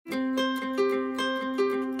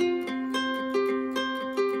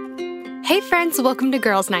Hey friends, welcome to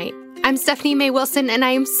Girls Night. I'm Stephanie Mae Wilson, and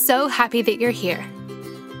I am so happy that you're here.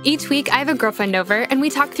 Each week, I have a girlfriend over, and we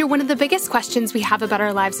talk through one of the biggest questions we have about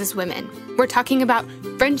our lives as women. We're talking about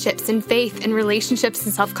friendships and faith and relationships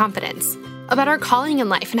and self-confidence, about our calling in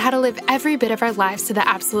life and how to live every bit of our lives to the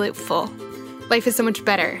absolute full. Life is so much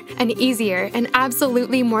better and easier and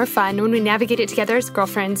absolutely more fun when we navigate it together as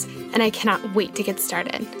girlfriends, and I cannot wait to get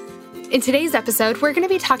started. In today's episode, we're going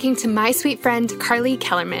to be talking to my sweet friend, Carly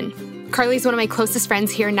Kellerman. Carly's one of my closest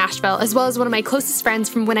friends here in Nashville, as well as one of my closest friends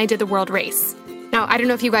from when I did the World Race. Now, I don't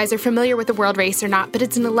know if you guys are familiar with the World Race or not, but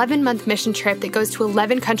it's an 11-month mission trip that goes to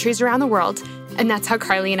 11 countries around the world, and that's how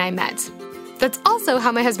Carly and I met. That's also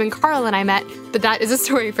how my husband Carl and I met, but that is a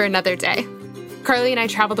story for another day. Carly and I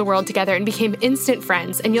traveled the world together and became instant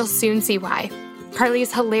friends, and you'll soon see why. Carly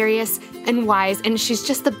is hilarious and wise, and she's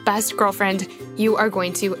just the best girlfriend. You are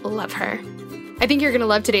going to love her. I think you're going to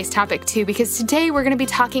love today's topic too, because today we're going to be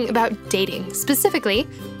talking about dating. Specifically,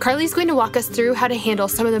 Carly's going to walk us through how to handle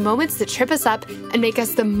some of the moments that trip us up and make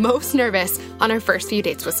us the most nervous on our first few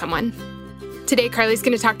dates with someone. Today, Carly's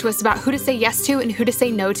going to talk to us about who to say yes to and who to say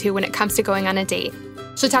no to when it comes to going on a date.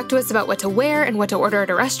 She'll talk to us about what to wear and what to order at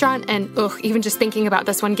a restaurant, and even just thinking about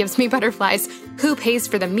this one gives me butterflies. Who pays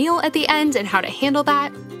for the meal at the end and how to handle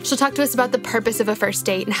that. She'll talk to us about the purpose of a first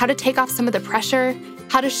date and how to take off some of the pressure,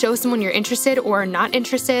 how to show someone you're interested or not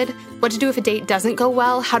interested, what to do if a date doesn't go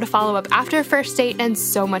well, how to follow up after a first date, and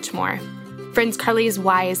so much more. Friends, Carly is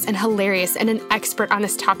wise and hilarious and an expert on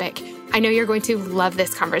this topic. I know you're going to love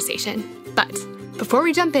this conversation. But before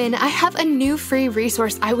we jump in, I have a new free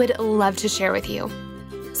resource I would love to share with you.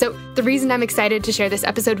 So the reason I'm excited to share this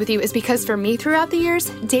episode with you is because for me throughout the years,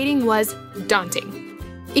 dating was daunting.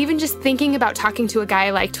 Even just thinking about talking to a guy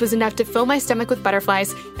I liked was enough to fill my stomach with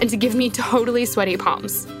butterflies and to give me totally sweaty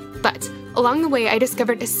palms. But along the way, I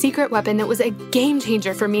discovered a secret weapon that was a game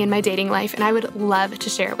changer for me in my dating life, and I would love to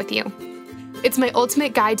share it with you. It's my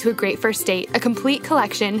ultimate guide to a great first date, a complete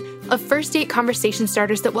collection of first date conversation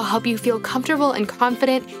starters that will help you feel comfortable and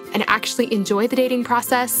confident and actually enjoy the dating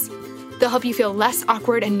process. They'll help you feel less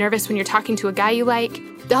awkward and nervous when you're talking to a guy you like.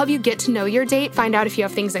 They'll help you get to know your date, find out if you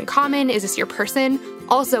have things in common, is this your person?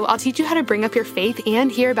 Also, I'll teach you how to bring up your faith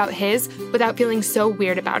and hear about his without feeling so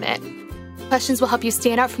weird about it. Questions will help you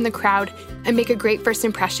stand out from the crowd and make a great first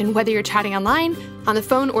impression, whether you're chatting online, on the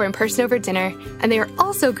phone, or in person over dinner, and they are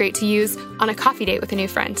also great to use on a coffee date with a new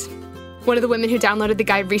friend. One of the women who downloaded the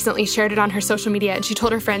guide recently shared it on her social media, and she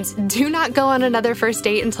told her friends, do not go on another first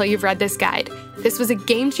date until you've read this guide. This was a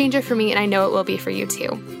game changer for me, and I know it will be for you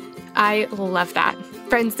too. I love that.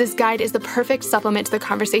 Friends, this guide is the perfect supplement to the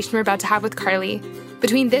conversation we're about to have with Carly.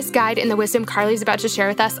 Between this guide and the wisdom Carly's about to share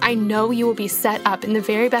with us, I know you will be set up in the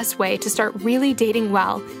very best way to start really dating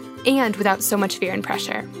well and without so much fear and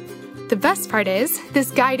pressure. The best part is, this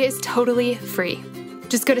guide is totally free.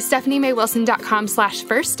 Just go to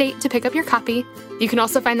stephaniemaywilson.com/first date to pick up your copy. You can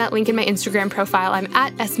also find that link in my Instagram profile. I'm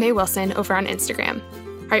at @smaywilson over on Instagram.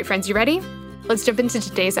 All right, friends, you ready? Let's jump into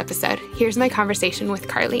today's episode. Here's my conversation with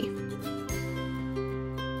Carly.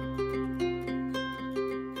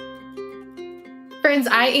 Friends,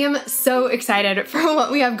 I am so excited for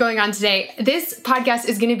what we have going on today. This podcast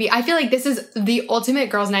is going to be, I feel like this is the ultimate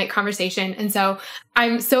girls' night conversation. And so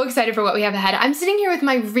I'm so excited for what we have ahead. I'm sitting here with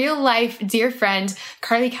my real life dear friend,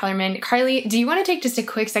 Carly Kellerman. Carly, do you want to take just a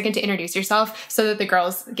quick second to introduce yourself so that the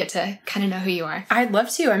girls get to kind of know who you are? I'd love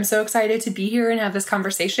to. I'm so excited to be here and have this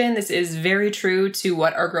conversation. This is very true to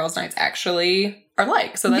what our girls' nights actually are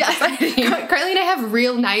like. So that's exciting. Carly and I have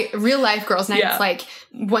real life girls' nights like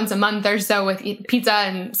once a month or so with pizza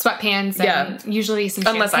and sweatpants and usually some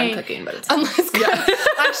Unless champagne. I'm cooking, but it's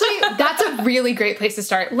Actually, that's a really great place to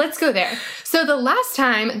start. Let's go there. So the last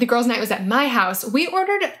time the girls' night was at my house, we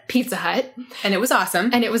ordered Pizza Hut. And it was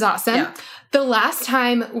awesome. Yeah. The last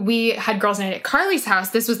time we had girls' night at Carly's house,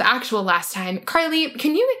 this was the actual last time. Carly,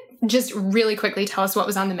 can you just really quickly tell us what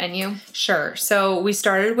was on the menu? Sure. So we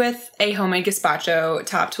started with a homemade gazpacho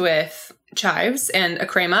topped with chives and a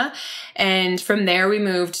crema. And from there, we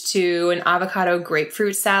moved to an avocado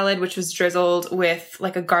grapefruit salad, which was drizzled with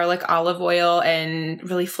like a garlic olive oil and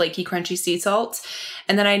really flaky, crunchy sea salt.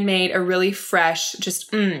 And then I made a really fresh,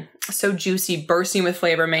 just so juicy, bursting with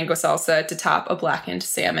flavor mango salsa to top a blackened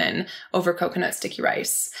salmon over coconut sticky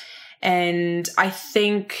rice. And I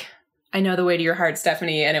think I know the way to your heart,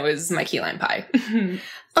 Stephanie, and it was my key lime pie.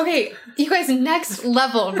 Okay, you guys, next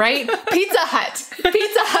level, right? Pizza Hut.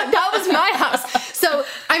 That was my house. So,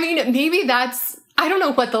 I mean, maybe that's, I don't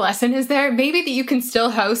know what the lesson is there. Maybe that you can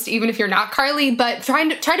still host even if you're not Carly, but try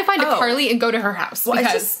to find a Carly and go to her house. Well,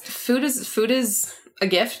 because food is a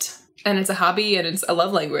gift, and it's a hobby, and it's a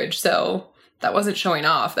love language. So that wasn't showing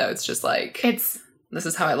off. That was just like, this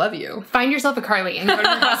is how I love you. Find yourself a Carly and go to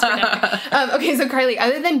her house for dinner. Okay, so Carly,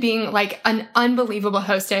 other than being like an unbelievable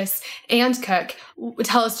hostess and cook,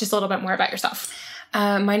 tell us just a little bit more about yourself.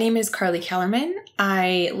 My name is Carly Kellerman.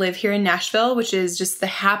 I live here in Nashville, which is just the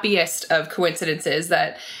happiest of coincidences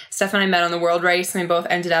that Steph and I met on the World Race, and we both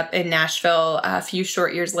ended up in Nashville a few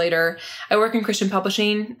short years later. I work in Christian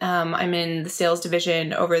publishing. I'm in the sales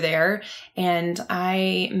division over there, and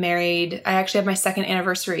I actually have my second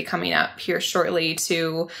anniversary coming up here shortly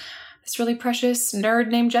to this really precious nerd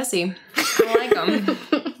named Jesse. I like him.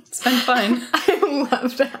 It's been fun. I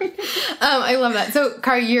love that. I love that. So,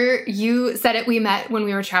 Car, you said it. We met when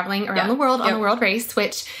we were traveling around the world on the World Race,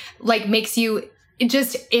 which like makes you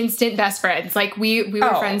just instant best friends. Like we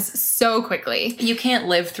were friends so quickly. You can't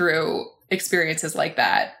live through experiences like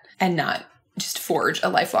that and not just forge a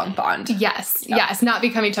lifelong bond. Yes. Not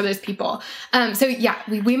become each other's people. So yeah,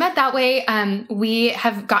 we met that way. We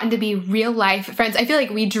have gotten to be real life friends. I feel like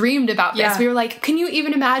we dreamed about this. We were like, can you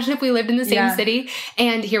even imagine if we lived in the same city?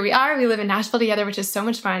 And here we are. We live in Nashville together, which is so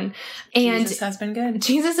much fun. And Jesus has been good.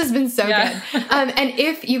 Jesus has been so good. And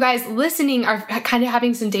if you guys listening are kind of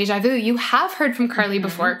having some deja vu, you have heard from Carly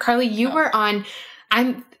before. Carly, you were on,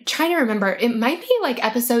 I'm trying to remember, it might be like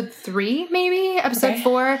episode 3, maybe episode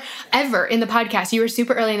 4 ever in the podcast. You were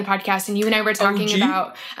super early in the podcast, and you and I were talking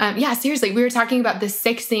about, seriously, we were talking about the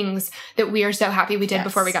 6 things that we are so happy we did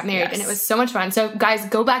before we got married. And it was so much fun. So guys,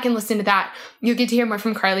 go back and listen to that. You'll get to hear more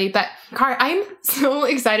from Carly. But Car, I'm so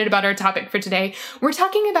excited about our topic for today. We're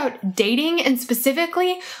talking about dating, and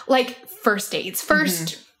specifically like first dates,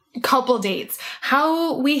 couple dates,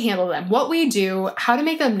 how we handle them, what we do, how to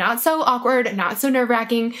make them not so awkward, not so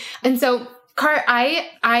nerve-wracking. And so, Car,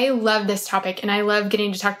 I love this topic, and I love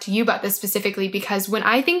getting to talk to you about this specifically because when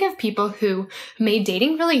I think of people who made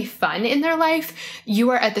dating really fun in their life, you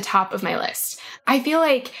are at the top of my list. I feel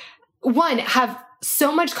like, one, have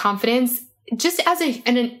so much confidence just as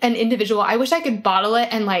an individual. I wish I could bottle it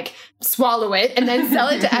and like swallow it and then sell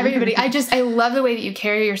it to everybody. I love the way that you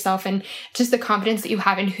carry yourself and just the confidence that you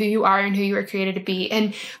have in who you are and who you were created to be.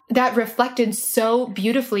 And that reflected so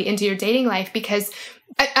beautifully into your dating life, because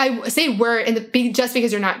I say we're just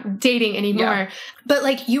because you're not dating anymore, but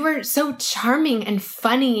like you were so charming and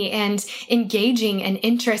funny and engaging and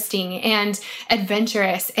interesting and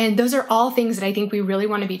adventurous. And those are all things that I think we really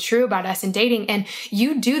want to be true about us in dating. And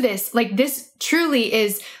you do this, like this truly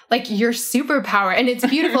is like your superpower. And it's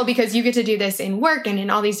beautiful because you get to do this in work and in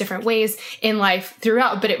all these different ways in life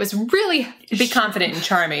throughout. But it was really... Be confident and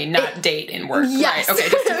charming, not date in work. Yes. Right. Okay,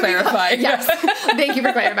 just to clarify. Yes. Thank you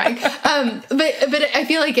for clarifying. But I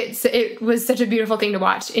feel like it was such a beautiful thing to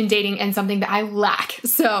watch in dating, and something that I lack.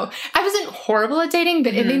 So I wasn't horrible at dating,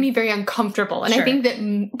 but it made me very uncomfortable. And I think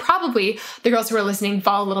that probably the girls who are listening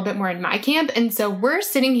fall a little bit more in my camp. And so we're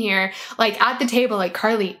sitting here like at the table, like,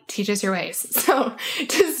 Carly, teach us your ways. So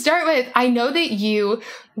to start with, I know that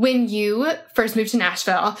when you first moved to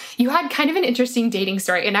Nashville, you had kind of an interesting dating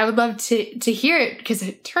story, and I would love to hear it because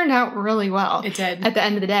it turned out really well. It did. At the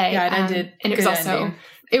end of the day. Yeah, it ended. And it was also... Ending.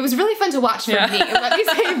 It was really fun to watch for me. Let me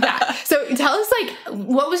say that. So tell us, like,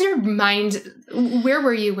 what was your mind? Where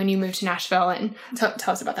were you when you moved to Nashville? And tell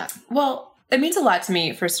us about that. Well, it means a lot to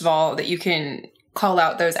me, first of all, that you can call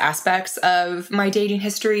out those aspects of my dating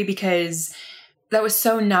history, because that was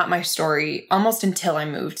so not my story almost until I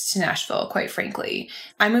moved to Nashville, quite frankly.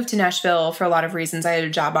 I moved to Nashville for a lot of reasons. I had a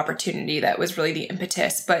job opportunity that was really the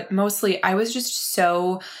impetus, but mostly I was just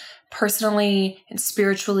so personally and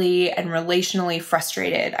spiritually and relationally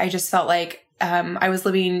frustrated. I just felt like I was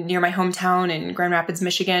living near my hometown in Grand Rapids,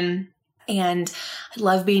 Michigan, and I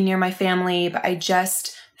love being near my family, but I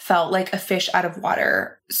just felt like a fish out of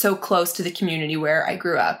water, so close to the community where I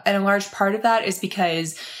grew up. And a large part of that is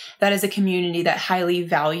because that is a community that highly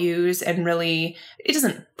values and really, it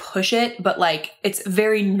doesn't push it, but like it's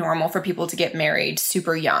very normal for people to get married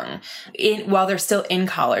super young while they're still in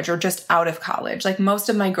college or just out of college. Like most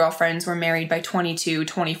of my girlfriends were married by 22,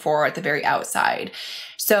 24 at the very outside.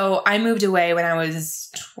 So I moved away when I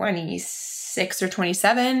was 26 or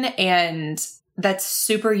 27, and that's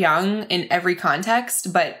super young in every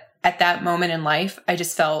context. But at that moment in life, I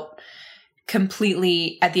just felt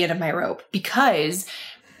completely at the end of my rope because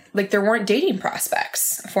like there weren't dating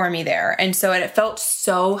prospects for me there. And so it felt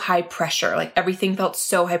so high pressure, like everything felt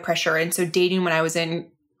so high pressure. And so dating when I was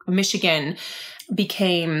in Michigan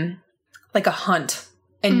became like a hunt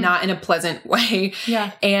and not in a pleasant way.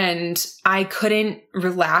 Yeah. And I couldn't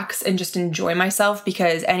relax and just enjoy myself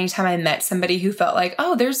because anytime I met somebody who felt like,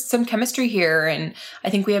 oh, there's some chemistry here and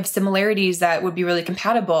I think we have similarities that would be really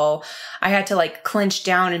compatible, I had to like clench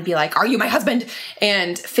down and be like, are you my husband?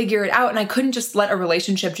 And figure it out. And I couldn't just let a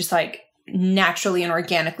relationship just like naturally and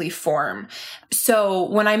organically form. So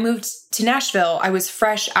when I moved to Nashville, I was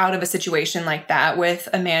fresh out of a situation like that with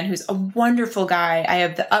a man who's a wonderful guy. I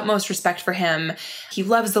have the utmost respect for him. He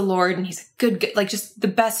loves the Lord and he's a good, like just the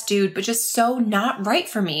best dude, but just so not right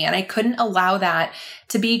for me. And I couldn't allow that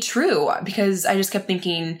to be true because I just kept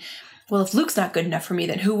thinking, well, if Luke's not good enough for me,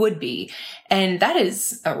 then who would be? And that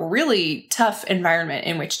is a really tough environment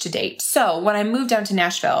in which to date. So when I moved down to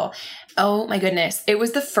Nashville, oh my goodness, it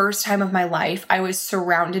was the first time of my life I was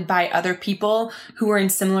surrounded by other people who were in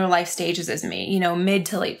similar life stages as me, you know, mid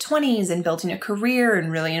to late 20s and building a career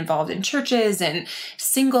and really involved in churches and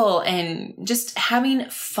single and just having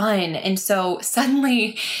fun. And so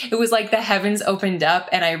suddenly it was like the heavens opened up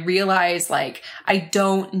and I realized like, I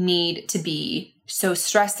don't need to be so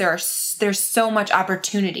stressed. There's so much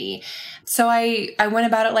opportunity. So I went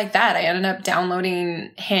about it like that. I ended up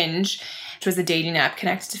downloading Hinge, which was a dating app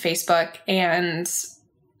connected to Facebook. And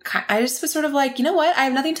I just was sort of like, you know what? I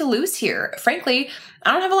have nothing to lose here. Frankly,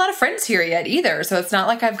 I don't have a lot of friends here yet either. So it's not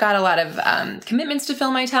like I've got a lot of commitments to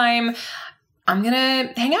fill my time. I'm going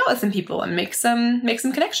to hang out with some people and make some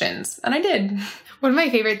connections. And I did. One of my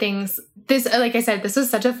favorite things, like I said, this was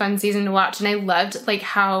such a fun season to watch. And I loved like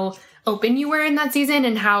how open you were in that season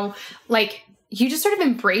and how like you just sort of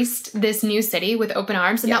embraced this new city with open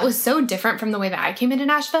arms. And that was so different from the way that I came into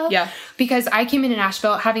Nashville. Yeah. Because I came into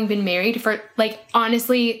Nashville having been married for like,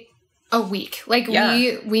 honestly, a week. Like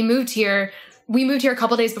we moved here. We moved here a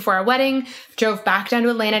couple days before our wedding, drove back down to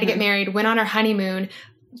Atlanta to get married, went on our honeymoon,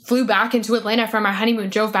 flew back into Atlanta from our honeymoon,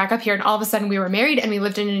 drove back up here, and all of a sudden we were married and we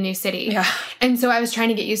lived in a new city. Yeah. And so I was trying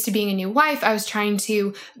to get used to being a new wife. I was trying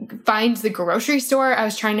to find the grocery store. I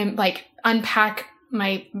was trying to like unpack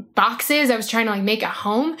my boxes. I was trying to like make a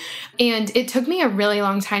home. And it took me a really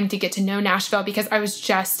long time to get to know Nashville because it was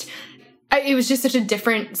just such a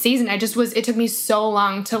different season. It took me so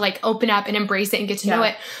long to like open up and embrace it and get to know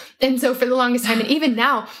it. And so for the longest time, and even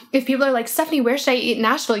now, if people are like, Stephanie, where should I eat in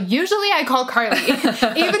Nashville? Usually I call Carly,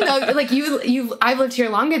 even though like I've lived here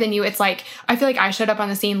longer than you. It's like, I feel like I showed up on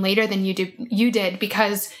the scene later than you did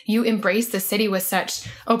because you embraced the city with such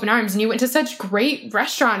open arms and you went to such great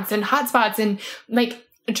restaurants and hotspots and like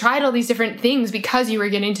tried all these different things because you were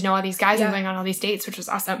getting to know all these guys and going on all these dates, which was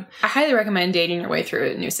awesome. I highly recommend dating your way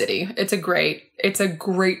through a new city. It's a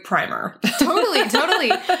great primer.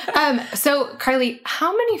 Totally. So Carly,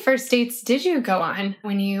 how many first dates did you go on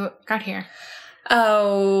when you got here?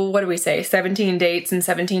 Oh, what do we say? 17 dates in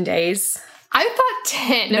 17 days? I thought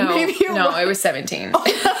 10. No, maybe it was 17. Oh,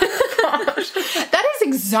 gosh. That is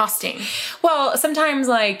exhausting. Well, sometimes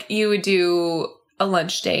like you would do a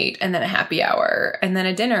lunch date and then a happy hour and then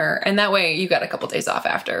a dinner. And that way you got a couple days off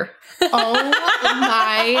after. Oh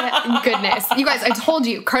my goodness. You guys, I told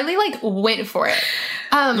you, Carly like went for it.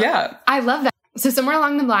 Yeah. I love that. So somewhere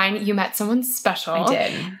along the line, you met someone special. I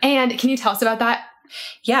did. And can you tell us about that?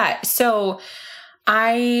 Yeah. So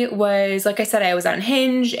I was, like I said, I was on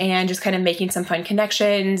Hinge and just kind of making some fun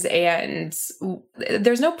connections. And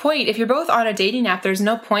there's no point, if you're both on a dating app, there's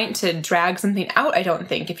no point to drag something out, I don't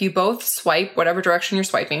think. If you both swipe whatever direction you're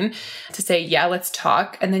swiping to say, yeah, let's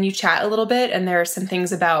talk. And then you chat a little bit and there are some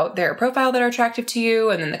things about their profile that are attractive to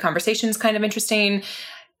you. And then the conversation's kind of interesting.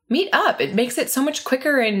 Meet up. It makes it so much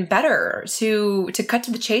quicker and better to cut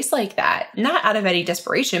to the chase like that. Not out of any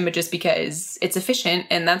desperation, but just because it's efficient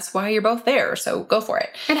and that's why you're both there. So go for it.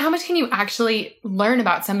 And how much can you actually learn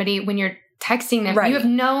about somebody when you're texting them? Right.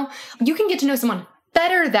 You can get to know someone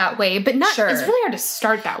better that way, but not, Sure. It's really hard to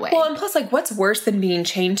start that way. Well, and plus, like, what's worse than being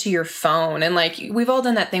chained to your phone? And, like, we've all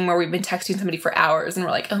done that thing where we've been texting somebody for hours and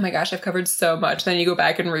we're like, oh my gosh, I've covered so much. Then you go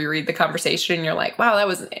back and reread the conversation and you're like, wow, that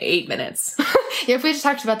was 8 minutes. Yeah, if we just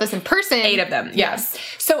talked about this in person. 8 of them, yes.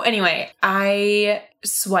 So anyway, I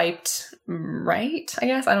swiped right, I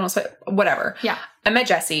guess. I don't know, whatever. Yeah. I met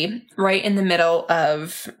Jesse right in the middle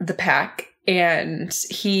of the pack. And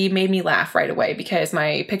he made me laugh right away because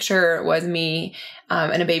my picture was me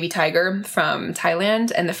and a baby tiger from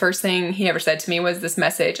Thailand. And the first thing he ever said to me was this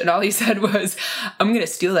message. And all he said was, I'm going to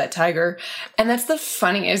steal that tiger. And that's the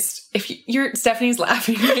funniest. Stephanie's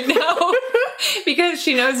laughing right now because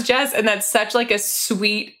she knows Jess. And that's such like a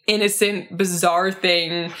sweet, innocent, bizarre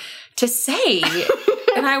thing to say.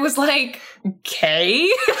 And I was like,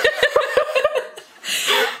 okay.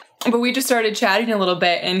 But we just started chatting a little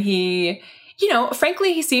bit and he,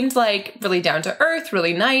 frankly, he seemed like really down to earth,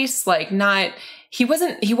 really nice, like not he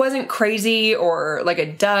wasn't crazy or like a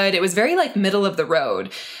dud. It was very like middle of the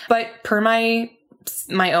road. But per my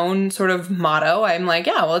own sort of motto, I'm like,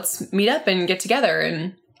 yeah, well, let's meet up and get together.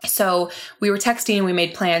 And so we were texting and we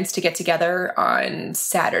made plans to get together on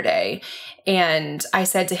Saturday. And I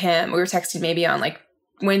said to him, we were texting maybe on like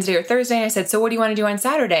Wednesday or Thursday. And I said, so what do you want to do on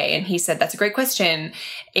Saturday? And he said, that's a great question.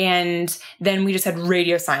 And then we just had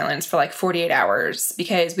radio silence for like 48 hours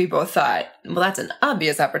because we both thought, well, that's an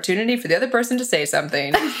obvious opportunity for the other person to say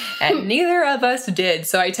something. And neither of us did.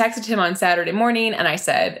 So I texted him on Saturday morning and I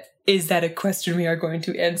said, is that a question we are going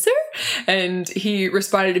to answer? And he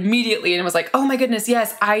responded immediately and was like, oh my goodness,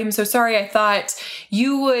 yes, I'm so sorry. I thought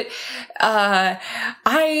you would,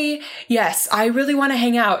 yes, I really want to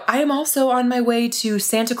hang out. I am also on my way to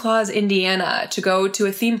Santa Claus, Indiana to go to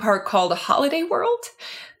a theme park called Holiday World.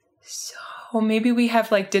 So maybe we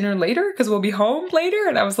have like dinner later because we'll be home later.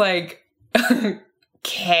 And I was like,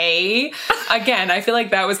 okay. Again, I feel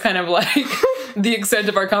like that was kind of like the extent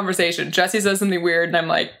of our conversation. Jesse says something weird and I'm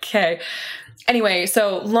like, okay. Anyway,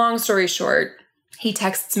 so long story short, he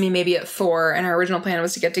texts me maybe at 4 and our original plan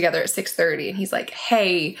was to get together at 6:30. And he's like,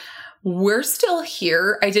 hey, we're still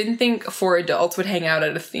here. I didn't think 4 adults would hang out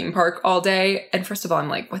at a theme park all day. And first of all, I'm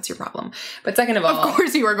like, what's your problem? But second of all, of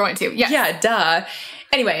course you were going to. Yes. Yeah, duh.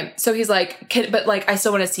 Anyway, so he's like, but like, I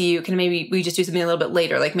still want to see you. Can maybe we just do something a little bit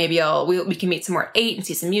later? Like maybe we can meet somewhere at 8 and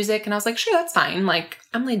see some music. And I was like, sure, that's fine. Like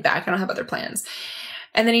I'm laid back. I don't have other plans.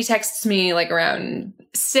 And then he texts me like around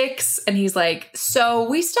 6 and he's like, so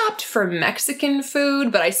we stopped for Mexican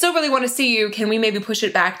food, but I still really want to see you. Can we maybe push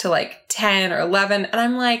it back to like 10 or 11? And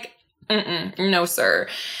I'm like, no, sir.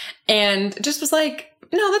 And just was like,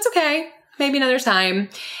 no, that's okay. Maybe another time.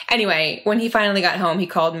 Anyway, when he finally got home, he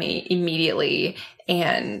called me immediately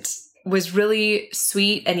and was really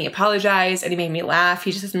sweet and he apologized and he made me laugh.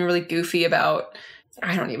 He just has been really goofy about,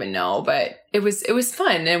 I don't even know, but it was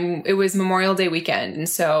fun and it was Memorial Day weekend. And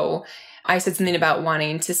so I said something about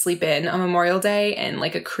wanting to sleep in on Memorial Day and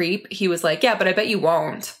like a creep. He was like, yeah, but I bet you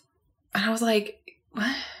won't. And I was like,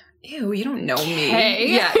 what? Ew, you don't know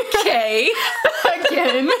me. Yeah, Kay.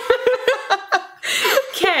 Again.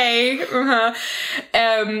 Kay.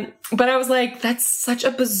 But I was like, that's such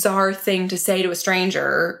a bizarre thing to say to a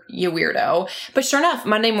stranger, you weirdo. But sure enough,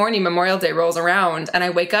 Monday morning, Memorial Day rolls around and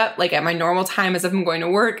I wake up like at my normal time as if I'm going to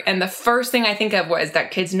work. And the first thing I think of was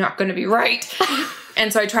that kid's not going to be right.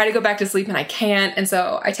 And so I try to go back to sleep and I can't. And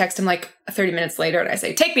so I text him like 30 minutes later and I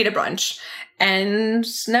say, take me to brunch. And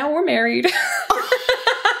now we're married.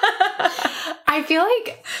 I feel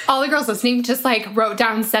like all the girls listening just like wrote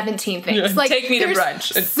down 17 things. Yeah, like take me to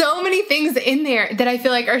brunch. So many things in there that I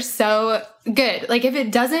feel like are so good. Like if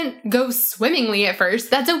it doesn't go swimmingly at first,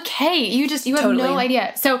 that's okay. You have totally. No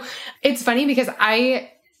idea. So it's funny because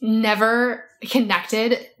I never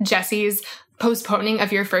connected Jesse's postponing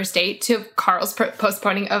of your first date to Carl's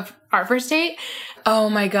postponing of our first date.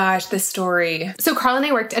 Oh my gosh, this story. So Carl and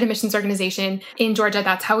I worked at a missions organization in Georgia.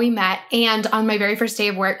 That's how we met. And on my very first day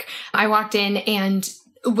of work, I walked in and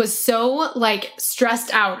was so like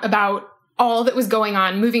stressed out about all that was going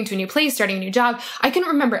on, moving to a new place, starting a new job. I couldn't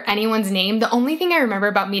remember anyone's name. The only thing I remember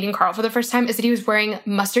about meeting Carl for the first time is that he was wearing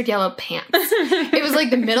mustard yellow pants. It was like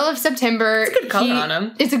the middle of September. It's a good color on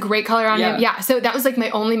him. It's a great color on him. Yeah. So that was like my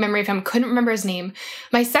only memory of him. Couldn't remember his name.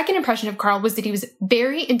 My second impression of Carl was that he was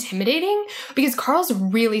very intimidating because Carl's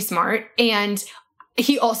really smart and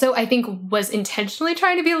he also, I think, was intentionally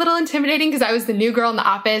trying to be a little intimidating because I was the new girl in the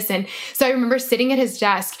office. And so I remember sitting at his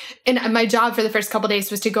desk and my job for the first couple of days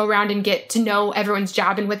was to go around and get to know everyone's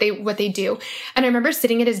job and what they do. And I remember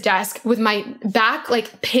sitting at his desk with my back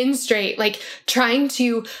like pinned straight, like trying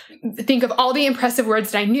to think of all the impressive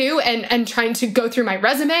words that I knew and trying to go through my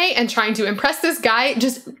resume and trying to impress this guy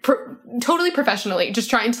just totally professionally, just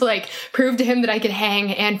trying to like prove to him that I could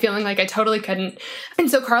hang and feeling like I totally couldn't. And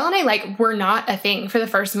so Carl and I like were not a thing for the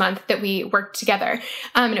first month that we worked together.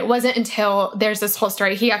 And it wasn't until there's this whole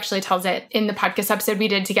story. He actually tells it in the podcast episode we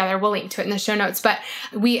did together. We'll link to it in the show notes. But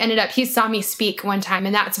he saw me speak one time.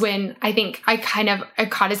 And that's when I think I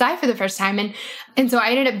caught his eye for the first time. And so I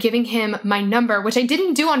ended up giving him my number, which I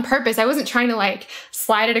didn't do on purpose. I wasn't trying to like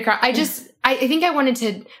slide it across. I think I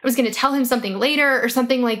was going to tell him something later or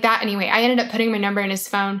something like that. Anyway, I ended up putting my number in his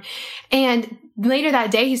phone. And later that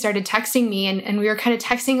day, he started texting me and we were kind of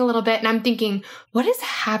texting a little bit. And I'm thinking, what is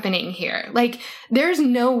happening here? Like, there's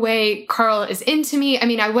no way Carl is into me. I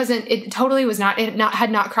mean, it totally was not,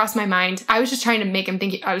 had not crossed my mind. I was just trying to make him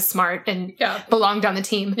think I was smart and belonged on the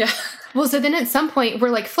team. Yeah. Well, so then at some point we're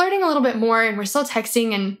like flirting a little bit more and we're still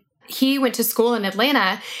texting and he went to school in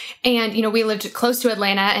Atlanta and, we lived close to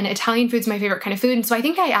Atlanta and Italian food's my favorite kind of food. And so I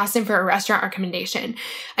think I asked him for a restaurant recommendation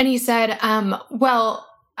and he said, well,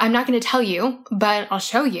 I'm not going to tell you, but I'll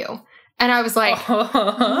show you. And I was like, what?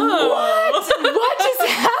 What just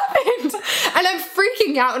happened? And I'm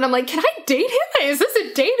freaking out. And I'm like, can I date him? Is this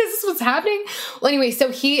a date? Is this what's happening? Well, anyway,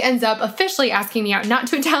 so he ends up officially asking me out, not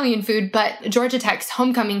to Italian food, but Georgia Tech's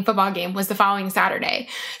homecoming football game was the following Saturday.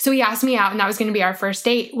 So he asked me out and that was going to be our first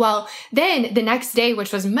date. Well, then the next day,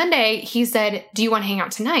 which was Monday, he said, do you want to hang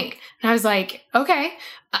out tonight? And I was like, okay.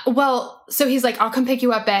 Well, so he's like, I'll come pick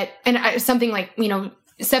you up at, and something like,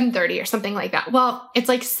 7:30 or something like that. Well, it's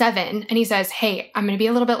like 7 and he says, hey, I'm going to be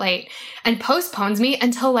a little bit late and postpones me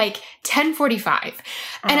until like 10:45.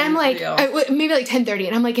 And I'm like, maybe like 10:30.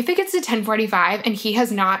 And I'm like, if it gets to 10:45 and he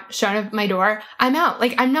has not shown up at my door, I'm out.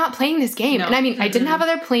 Like, I'm not playing this game. No. And I mean, I didn't have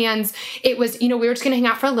other plans. It was, we were just going to hang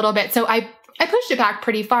out for a little bit. So I pushed it back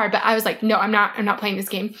pretty far, but I was like, no, I'm not playing this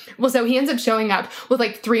game. Well, so he ends up showing up with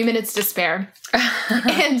like 3 minutes to spare.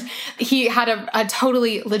 And he had a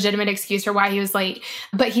totally legitimate excuse for why he was late,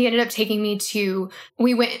 but he ended up taking me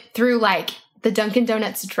we went through like the Dunkin'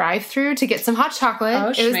 Donuts drive-thru to get some hot chocolate.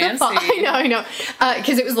 Oh, it was the fall. I know.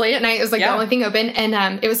 Because it was late at night. It was like the only thing open.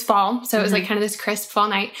 And it was fall. So it was like kind of this crisp fall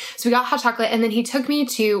night. So we got hot chocolate. And then he took me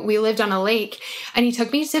we lived on a lake. And he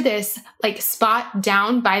took me to this like spot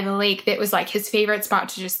down by the lake that was like his favorite spot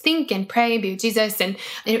to just think and pray and be with Jesus. And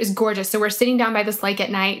it was gorgeous. So we're sitting down by this lake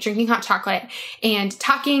at night, drinking hot chocolate and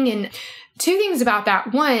talking. And two things about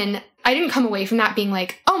that. One, I didn't come away from that being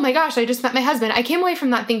like, oh my gosh, I just met my husband. I came away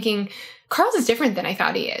from that thinking, Carl's is different than I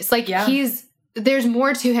thought he is. Like there's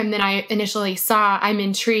more to him than I initially saw. I'm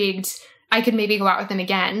intrigued. I could maybe go out with him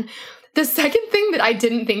again. The second thing that I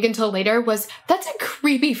didn't think until later was that's a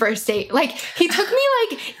creepy first date. Like he took me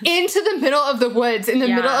like into the middle of the woods in the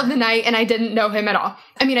middle of the night and I didn't know him at all.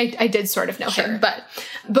 I mean, I did sort of know him,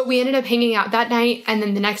 but we ended up hanging out that night and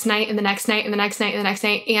then the next night and the next night and the next night and the next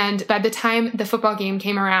night. And by the time the football game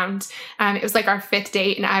came around, it was like our 5th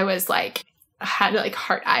date and I was like, had like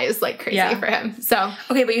heart eyes like crazy for him. So,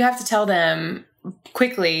 okay, but you have to tell them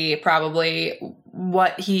quickly, probably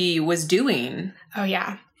what he was doing. Oh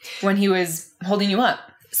yeah. When he was holding you up.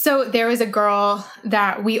 So there was a girl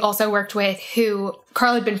that we also worked with who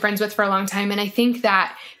Carl had been friends with for a long time. And I think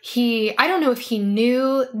that I don't know if he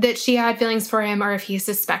knew that she had feelings for him or if he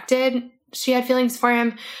suspected she had feelings for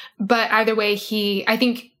him. But either way, I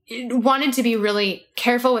think wanted to be really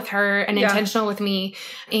careful with her and intentional with me.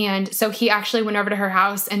 And so he actually went over to her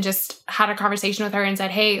house and just had a conversation with her and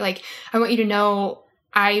said, hey, like, I want you to know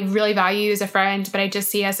I really value you as a friend, but I just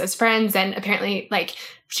see us as friends. And apparently like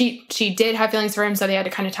she did have feelings for him. So they had to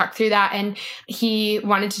kind of talk through that. And he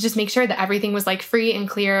wanted to just make sure that everything was like free and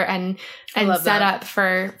clear and set up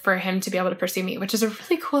for him to be able to pursue me, which is a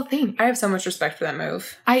really cool thing. I have so much respect for that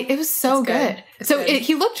move. It was so good.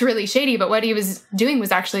 He looked really shady, but what he was doing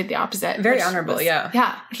was actually the opposite. Very honorable.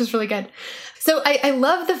 Yeah, which was really good. So I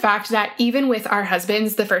love the fact that even with our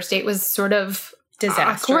husbands, the first date was sort of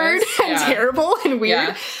disastrous, awkward and terrible and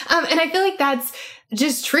weird. And I feel like that's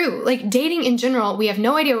just true. Like dating in general, we have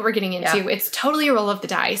no idea what we're getting into. Yeah. It's totally a roll of the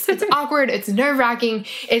dice. It's awkward. It's nerve-wracking.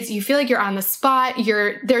 You feel like you're on the spot.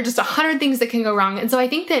 There are just 100 things that can go wrong. And so I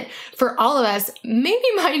think that for all of us, maybe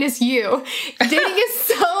minus you, dating is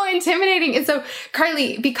so intimidating. And so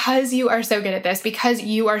Carly, because you are so good at this, because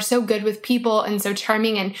you are so good with people and so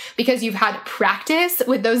charming, and because you've had practice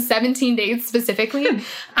with those 17 dates specifically,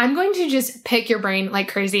 I'm going to just pick your brain like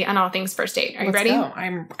crazy on all things first date. Are you ready? Go.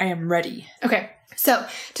 I am ready. Okay. So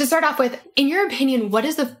to start off with, in your opinion, what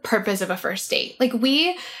is the purpose of a first date? Like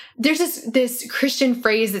there's this Christian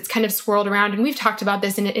phrase that's kind of swirled around, and we've talked about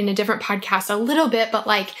this in a different podcast a little bit, but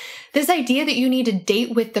like this idea that you need to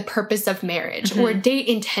date with the purpose of marriage or date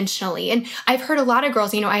intentionally. And I've heard a lot of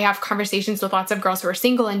girls, I have conversations with lots of girls who are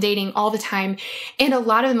single and dating all the time. And a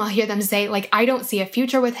lot of them, I'll hear them say like, I don't see a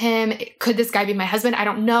future with him. Could this guy be my husband? I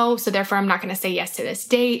don't know. So therefore I'm not going to say yes to this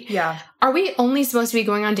date. Yeah. Are we only supposed to be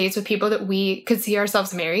going on dates with people that we could see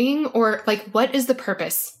ourselves marrying? Or like, what is the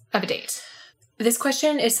purpose of a date? This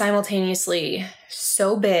question is simultaneously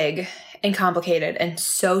so big and complicated and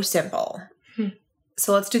so simple.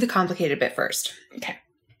 So let's do the complicated bit first. Okay.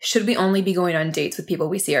 Should we only be going on dates with people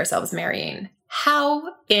we see ourselves marrying?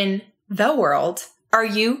 How in the world are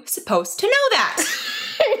you supposed to know that?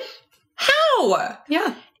 How?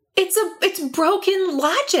 Yeah. It's broken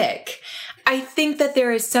logic. I think that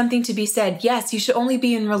there is something to be said. Yes, you should only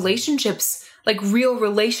be in relationships, like real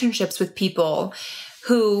relationships with people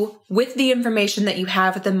who, with the information that you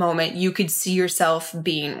have at the moment, you could see yourself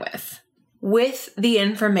being with the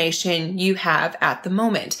information you have at the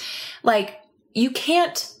moment. Like, you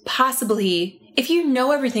can't possibly, if you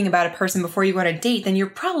know everything about a person before you go on a date, then you're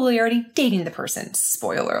probably already dating the person.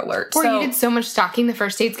 Spoiler alert. Or you did so much stalking, the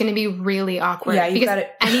first date's going to be really awkward. Yeah, because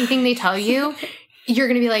anything they tell you, you're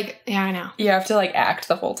going to be like, yeah, I know. You have to like act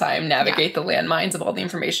the whole time, navigate the landmines of all the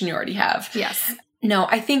information you already have. Yes. No,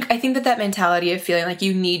 I think that mentality of feeling like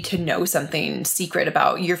you need to know something secret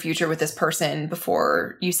about your future with this person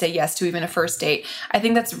before you say yes to even a first date, I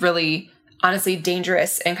think that's really honestly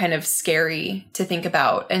dangerous and kind of scary to think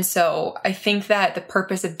about. And so I think that the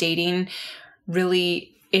purpose of dating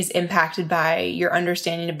really is impacted by your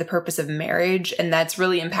understanding of the purpose of marriage. And that's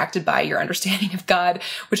really impacted by your understanding of God,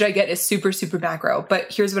 which I get is super, super macro.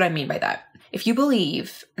 But here's what I mean by that. If you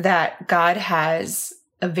believe that God has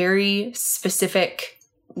a very specific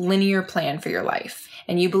linear plan for your life,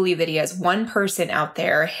 and you believe that he has one person out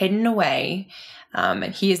there hidden away,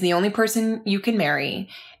 and he is the only person you can marry,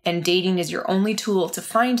 and dating is your only tool to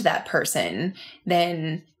find that person,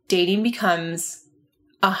 then dating becomes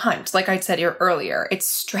a hunt. Like I said here earlier, it's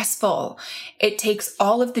stressful. It takes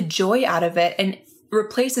all of the joy out of it and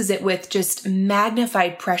replaces it with just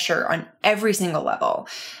magnified pressure on every single level,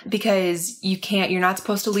 because you're not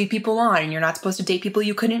supposed to lead people on, and you're not supposed to date people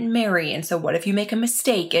you couldn't marry. And so what if you make a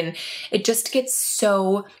mistake? And it just gets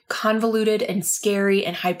so convoluted and scary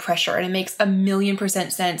and high pressure. And it makes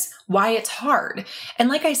 1,000,000% sense why it's hard. And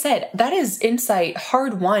like I said, that is insight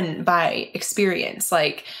hard won by experience.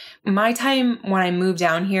 Like my time when I moved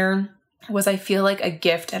down here was, I feel like, a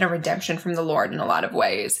gift and a redemption from the Lord in a lot of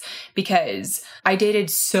ways, because I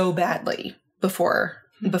dated so badly before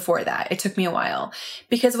that. It took me a while,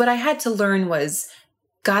 because what I had to learn was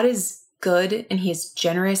God is good and he is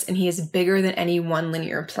generous and he is bigger than any one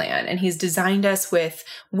linear plan. And he's designed us with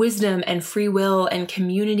wisdom and free will and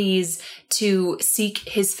communities to seek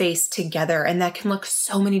his face together. And that can look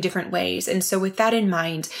so many different ways. And so with that in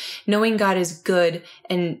mind, knowing God is good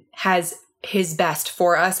and has his best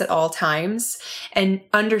for us at all times, and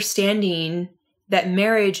understanding that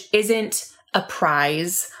marriage isn't a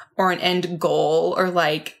prize or an end goal or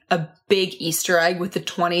like a big Easter egg with the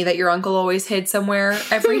 20 that your uncle always hid somewhere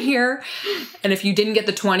every year. And if you didn't get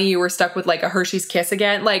the 20, you were stuck with like a Hershey's Kiss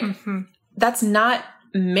again. Like that's not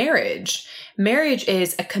marriage. Marriage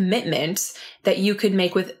is a commitment that you could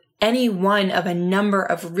make with any one of a number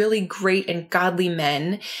of really great and godly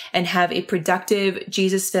men and have a productive,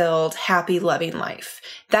 Jesus-filled, happy, loving life.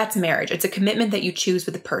 That's marriage. It's a commitment that you choose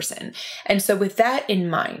with a person. And so with that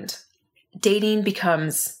in mind, dating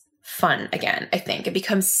becomes fun again, I think. It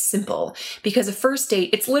becomes simple, because a first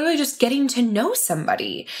date, it's literally just getting to know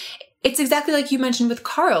somebody. It's exactly like you mentioned with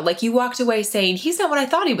Carl. Like you walked away saying, he's not what I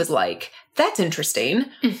thought he was like. That's interesting.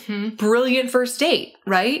 Brilliant first date,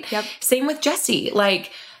 right? Yep. Same with Jesse.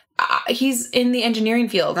 Like, he's in the engineering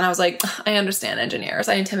field. And I was like, I understand engineers.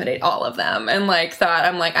 I intimidate all of them. And like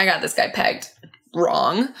I got this guy pegged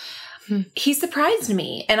wrong. He surprised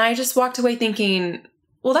me. And I just walked away thinking,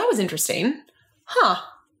 well, that was interesting. Huh.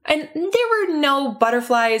 And there were no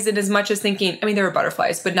butterflies in as much as thinking, I mean, there were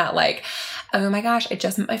butterflies, but not like, oh my gosh, I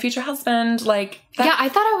just met my future husband. Like that. Yeah, I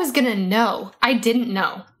thought I was going to know. I didn't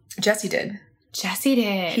know. Jesse did. Jesse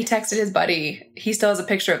did. He texted his buddy. He still has a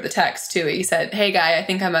picture of the text, too. He said, hey, guy, I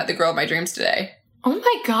think I met the girl of my dreams today. Oh,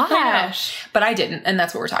 my gosh. But I didn't, and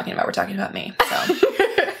that's what we're talking about. We're talking about me. So,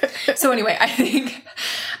 so anyway, I think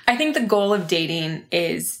the goal of dating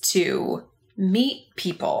is to meet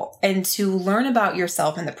people and to learn about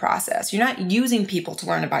yourself in the process. You're not using people to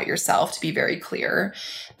learn about yourself, to be very clear,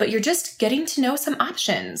 but you're just getting to know some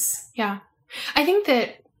options. Yeah. I think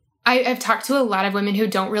that I've talked to a lot of women who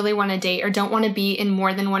don't really want to date or don't want to be in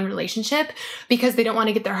more than one relationship because they don't want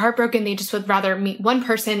to get their heart broken. They just would rather meet one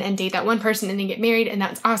person and date that one person and then get married. And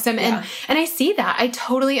that's awesome. Yeah. And I see that. I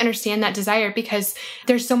totally understand that desire because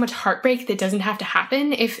there's so much heartbreak that doesn't have to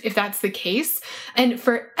happen if that's the case. And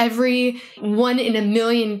for every 1 in a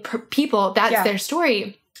million people, that's their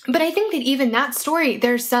story. But I think that even that story,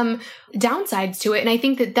 there's some downsides to it. And I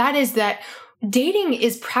think that is that dating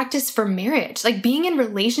is practice for marriage. Like being in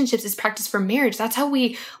relationships is practice for marriage. That's how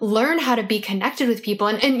we learn how to be connected with people.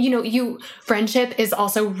 And you know, friendship is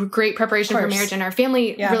also great preparation for marriage and our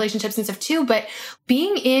family relationships and stuff too. But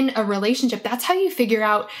being in a relationship, that's how you figure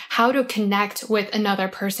out how to connect with another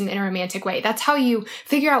person in a romantic way. That's how you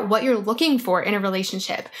figure out what you're looking for in a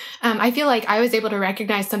relationship. I feel like I was able to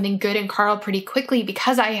recognize something good in Carl pretty quickly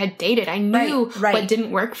because I had dated. I knew what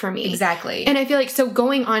didn't work for me. Exactly. And I feel like so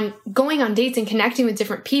going on dates and connecting with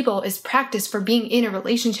different people is practice for being in a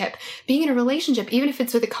relationship. Being in a relationship, even if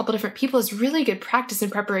it's with a couple different people, is really good practice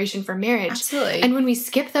and preparation for marriage. Absolutely. And when we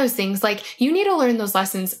skip those things, like you need to learn those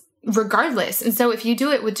lessons regardless. And so if you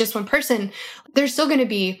do it with just one person, there's still going to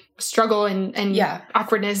be struggle and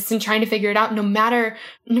awkwardness and trying to figure it out no matter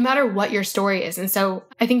what your story is. And so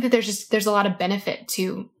I think that there's a lot of benefit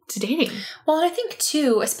to dating. Well, and I think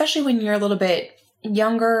too, especially when you're a little bit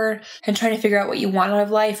younger and trying to figure out what you want out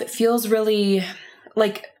of life, it feels really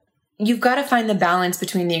like you've got to find the balance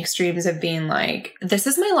between the extremes of being like, this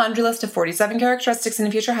is my laundry list of 47 characteristics in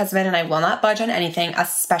a future husband, and I will not budge on anything,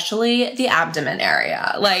 especially the abdomen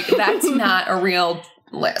area. Like, that's not a real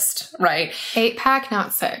list, right? 8-pack,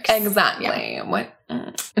 not 6. Exactly. Yeah. What?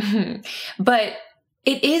 But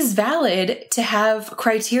it is valid to have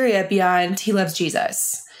criteria beyond he loves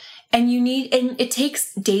Jesus. And it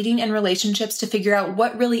takes dating and relationships to figure out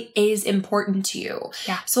what really is important to you.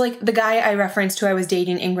 Yeah. So like the guy I referenced who I was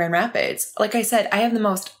dating in Grand Rapids, like I said, I have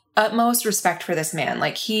the utmost respect for this man.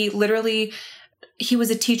 Like he was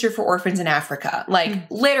a teacher for orphans in Africa. Like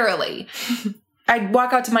literally. I'd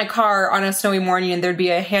walk out to my car on a snowy morning and there'd be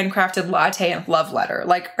a handcrafted latte and love letter.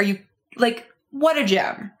 Like, what a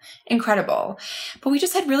gem. Incredible. But we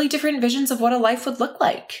just had really different visions of what a life would look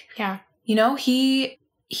like. Yeah. You know, he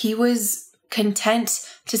was content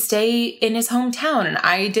to stay in his hometown and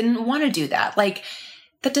I didn't want to do that. Like,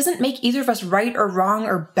 that doesn't make either of us right or wrong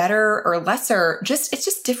or better or lesser. It's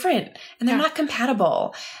just different and they're not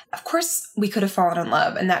compatible. Of course, we could have fallen in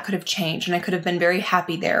love and that could have changed and I could have been very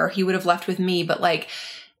happy there. He would have left with me, but like,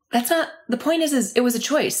 that's not, the point is it was a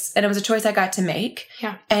choice and it was a choice I got to make.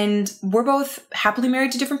 Yeah. And we're both happily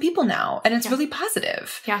married to different people now and it's really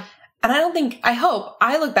positive. Yeah. And I hope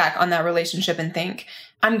I look back on that relationship and think,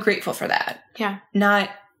 I'm grateful for that. Yeah.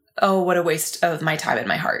 Not, oh, what a waste of my time and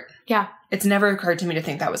my heart. Yeah. It's never occurred to me to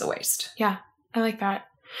think that was a waste. Yeah. I like that.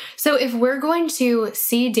 So if we're going to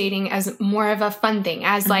see dating as more of a fun thing,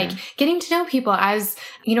 as like getting to know people, as,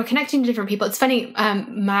 you know, connecting to different people. It's funny.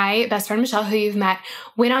 My best friend, Michelle, who you've met,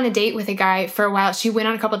 went on a date with a guy for a while. She went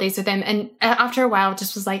on a couple of dates with him. And after a while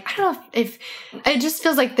just was like, I don't know if it just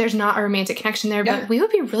feels like there's not a romantic connection there, but we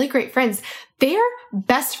would be really great friends. They are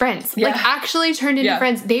best friends, like actually turned into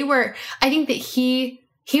friends. I think that he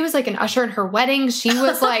was like an usher in her wedding. She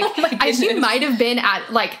was like, she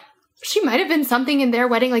might have been something in their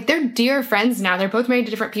wedding. Like they're dear friends now. They're both married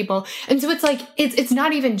to different people. And so it's like, it's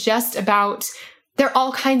not even just about, there are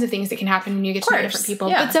all kinds of things that can happen when you get to know different people.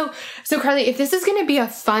 Yeah. But so Carly, if this is going to be a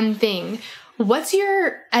fun thing, what's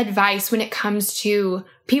your advice when it comes to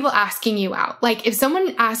people asking you out? Like if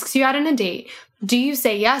someone asks you out on a date, do you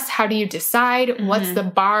say yes? How do you decide? What's the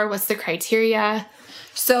bar? What's the criteria?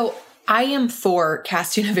 So I am for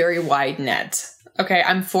casting a very wide net. Okay,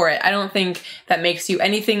 I'm for it. I don't think that makes you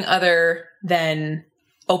anything other than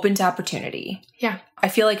open to opportunity. Yeah. I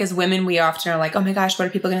feel like as women, we often are like, oh my gosh, what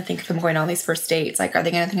are people going to think if I'm going on these first dates? Like, are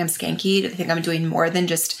they going to think I'm skanky? Do they think I'm doing more than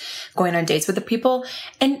just going on dates with the people?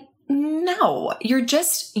 And no,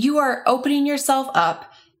 you are opening yourself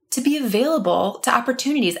up to be available to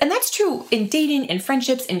opportunities. And that's true in dating, in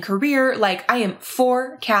friendships, in career. Like I am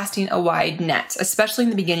for casting a wide net, especially in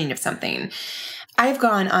the beginning of something. I've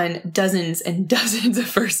gone on dozens and dozens of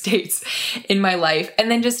first dates in my life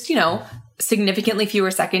and then just, significantly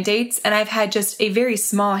fewer second dates. And I've had just a very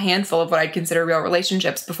small handful of what I'd consider real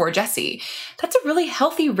relationships before Jesse. That's a really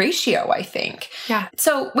healthy ratio, I think. Yeah.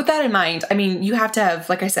 So with that in mind, I mean, you have to have,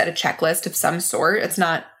 like I said, a checklist of some sort. It's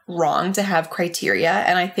not wrong to have criteria.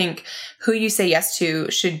 And I think who you say yes to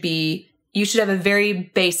you should have a very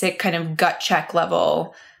basic kind of gut check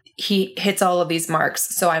level. He hits all of these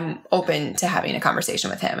marks, so I'm open to having a conversation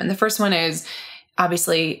with him. And the first one is,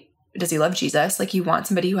 obviously, does he love Jesus? Like, you want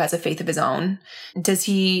somebody who has a faith of his own. Does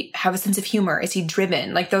he have a sense of humor? Is he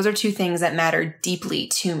driven? Like, those are two things that matter deeply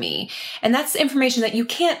to me. And that's information that you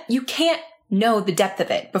can't know the depth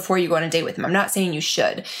of it before you go on a date with him. I'm not saying you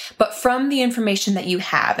should. But from the information that you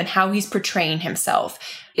have and how he's portraying himself,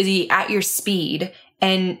 is he at your speed?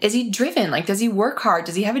 And is he driven? Like, does he work hard?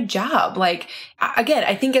 Does he have a job? Like, again,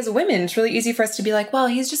 I think as women, it's really easy for us to be like, well,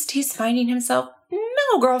 he's finding himself.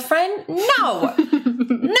 No, girlfriend. No.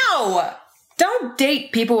 No. Don't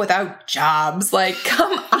date people without jobs. Like,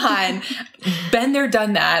 come on. Been there,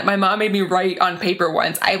 done that. My mom made me write on paper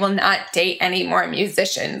once, I will not date any more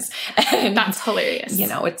musicians. And that's hilarious.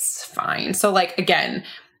 It's fine. So like, again,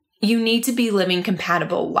 you need to be living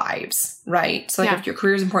compatible lives, right? So like if your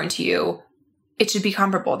career is important to you, it should be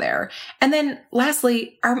comparable there. And then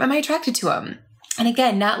lastly, am I attracted to him? And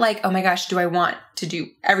again, not like, oh my gosh, do I want to do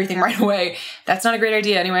everything right away? That's not a great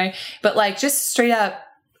idea anyway. But like just straight up,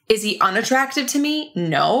 is he unattractive to me?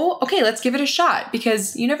 No. Okay, let's give it a shot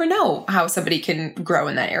because you never know how somebody can grow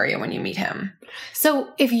in that area when you meet him. So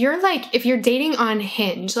if you're dating on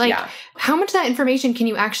Hinge, how much of that information can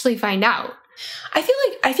you actually find out? I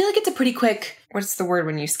feel like it's a pretty quick, what's the word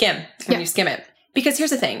when you skim? When you skim it. Because here's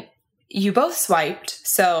the thing. You both swiped,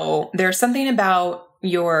 so there's something about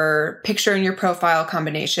your picture and your profile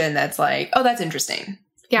combination that's like, oh, that's interesting.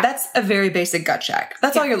 Yeah. That's a very basic gut check.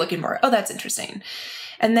 That's all you're looking for. Oh, that's interesting.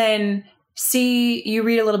 And then C, you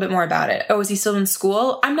read a little bit more about it. Oh, is he still in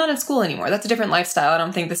school? I'm not in school anymore. That's a different lifestyle. I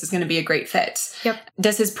don't think this is going to be a great fit. Yep.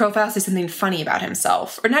 Does his profile say something funny about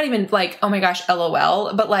himself? Or not even like, oh my gosh,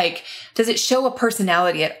 LOL, but like, does it show a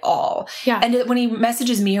personality at all? Yeah. And when he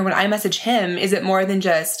messages me or when I message him, is it more than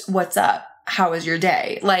just, what's up? How was your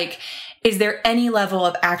day? Like, is there any level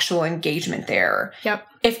of actual engagement there? Yep.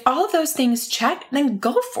 If all of those things check, then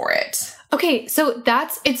go for it. Okay, so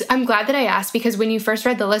I'm glad that I asked, because when you first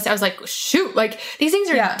read the list, I was like, shoot, like these things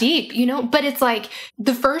are deep, but it's like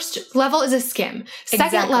the first level is a skim.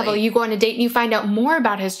 Second level, you go on a date and you find out more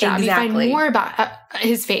about his job. You find more about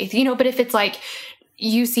his faith, but if it's like,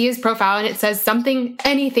 you see his profile and it says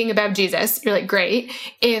anything about Jesus, you're like, great.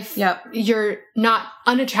 If you're not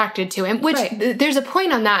unattracted to him, which there's a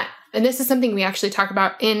point on that. And this is something we actually talk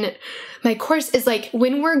about in my course, is like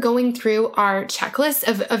when we're going through our checklist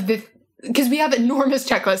of the, because we have enormous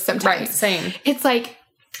checklists sometimes. Right, same. It's like,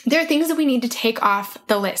 there are things that we need to take off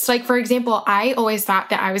the list. Like, for example, I always thought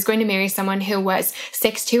that I was going to marry someone who was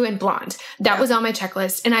 6'2" and blonde. That was on my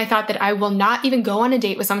checklist. And I thought that I will not even go on a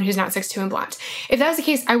date with someone who's not 6'2" and blonde. If that was the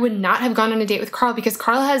case, I would not have gone on a date with Carl, because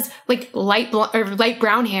Carl has like light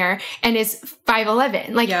brown hair and is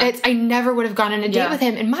 5'11". Like, I never would have gone on a date with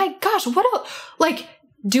him. And my gosh,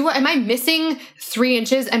 am I missing 3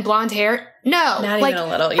 inches and blonde hair? No. Not even a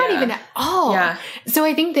little, Not even at all. Yeah. So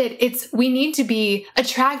I think that we need to be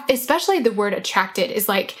especially the word attracted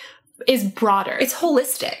is broader. It's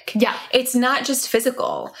holistic. Yeah. It's not just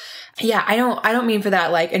physical. Yeah, I don't mean for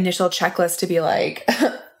that like initial checklist to be like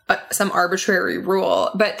some arbitrary rule,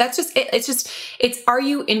 but that's just it. It's are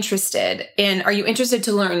you interested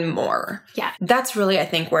to learn more? Yeah. That's really, I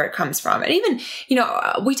think, where it comes from. And even,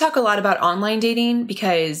 we talk a lot about online dating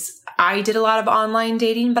because I did a lot of online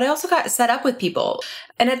dating, but I also got set up with people.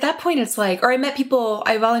 And at that point, it's like, or I met people,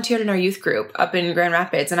 I volunteered in our youth group up in Grand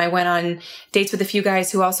Rapids, and I went on dates with a few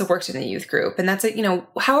guys who also worked in the youth group. And that's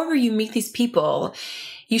however you meet these people,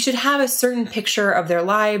 you should have a certain picture of their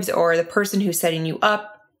lives, or the person who's setting you up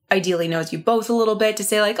ideally knows you both a little bit to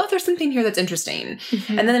say like, oh, there's something here that's interesting.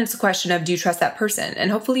 Mm-hmm. And then it's a question of, do you trust that person?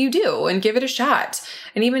 And hopefully you do, and give it a shot.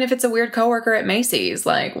 And even if it's a weird coworker at Macy's,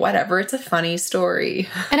 like whatever, it's a funny story.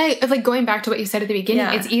 And I like going back to what you said at the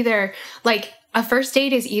beginning, it's either like a first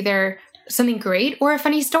date is either something great or a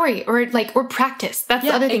funny story or practice. That's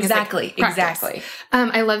the other thing. Exactly. Exactly.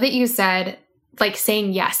 I love that you said like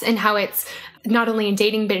saying yes, and how it's not only in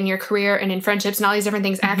dating, but in your career and in friendships and all these different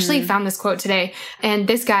things. I actually found this quote today. And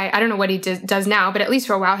this guy, I don't know what he does now, but at least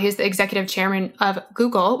for a while, he was the executive chairman of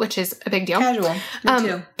Google, which is a big deal. Casual. Me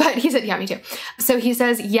too. But he said, yeah, me too. So he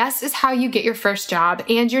says, yes is how you get your first job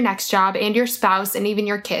and your next job and your spouse and even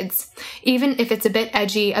your kids. Even if it's a bit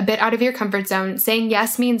edgy, a bit out of your comfort zone, saying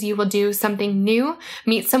yes means you will do something new,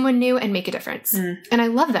 meet someone new, and make a difference. And I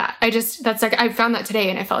love that. I found that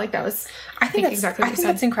today, and I felt like that was, I think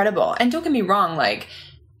that's incredible. And don't get me wrong, like,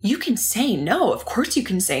 you can say no. Of course you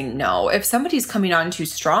can say no. If somebody's coming on too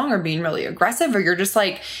strong or being really aggressive, or you're just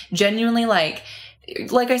like genuinely like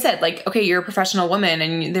I said, like, okay, you're a professional woman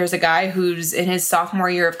and there's a guy who's in his sophomore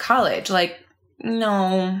year of college. Like,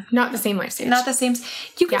 no. Not the same life stage. Not the same.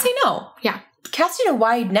 You can say no. Yeah. Casting a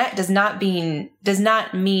wide net does not mean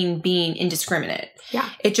being indiscriminate. Yeah.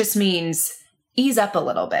 It just means ease up a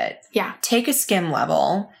little bit. Yeah. Take a skim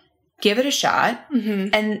level. Give it a shot.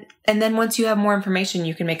 Mm-hmm. And then once you have more information,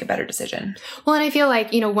 you can make a better decision. Well, and I feel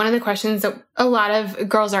like, one of the questions that a lot of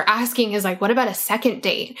girls are asking is like, what about a second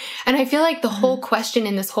date? And I feel like the whole question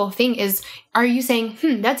in this whole thing is, are you saying,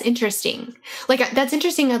 that's interesting? Like, that's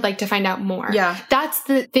interesting. I'd like to find out more. Yeah. That's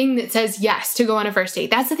the thing that says yes to go on a first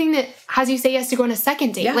date. That's the thing that has you say yes to go on a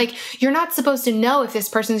second date. Yeah. Like, you're not supposed to know if this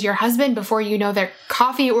person's your husband before you know their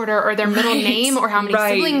coffee order or their middle name or how many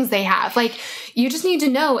siblings they have. Like, you just need to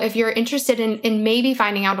know if you're interested in maybe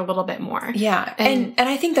finding out a little bit more. Yeah. And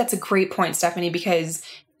I think that's a great point, Stephanie, because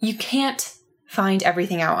you can't find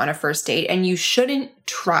everything out on a first date, and you shouldn't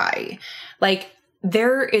try. Like,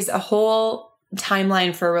 there is a whole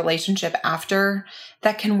timeline for a relationship after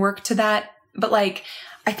that can work to that. But like,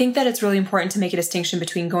 I think that it's really important to make a distinction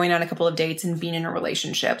between going on a couple of dates and being in a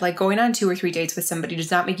relationship. Like, going on 2 or 3 dates with somebody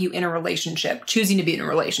does not make you in a relationship. Choosing to be in a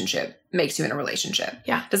relationship makes you in a relationship.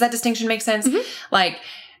 Yeah. Does that distinction make sense? Mm-hmm. Like,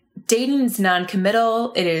 dating is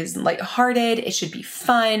non-committal. It is lighthearted. It should be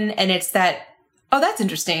fun. And it's that, oh, that's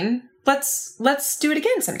interesting. Let's do it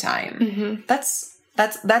again sometime. Mm-hmm. That's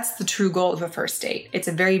That's the true goal of a first date. It's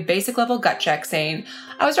a very basic level gut check saying,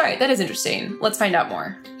 I was right, that is interesting. Let's find out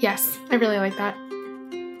more. Yes, I really like that.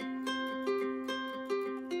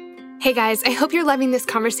 Hey guys, I hope you're loving this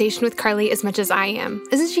conversation with Carly as much as I am.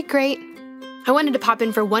 Isn't she great? I wanted to pop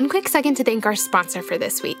in for one quick second to thank our sponsor for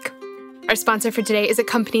this week. Our sponsor for today is a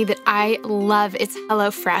company that I love. It's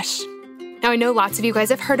HelloFresh. Now, I know lots of you guys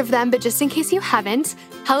have heard of them, but just in case you haven't,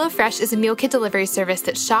 HelloFresh is a meal kit delivery service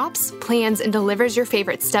that shops, plans, and delivers your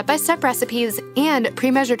favorite step-by-step recipes and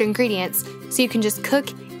pre-measured ingredients so you can just cook,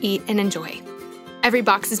 eat, and enjoy. Every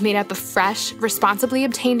box is made up of fresh, responsibly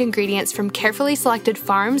obtained ingredients from carefully selected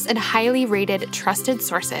farms and highly rated, trusted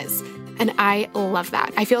sources. And I love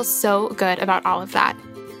that. I feel so good about all of that.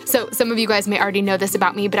 So some of you guys may already know this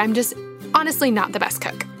about me, but I'm just honestly not the best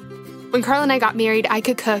cook. When Carl and I got married, I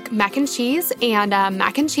could cook mac and cheese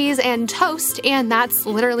and toast, and that's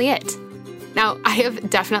literally it. Now, I have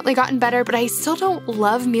definitely gotten better, but I still don't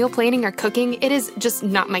love meal planning or cooking. It is just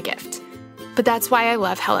not my gift. But that's why I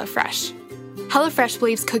love HelloFresh. HelloFresh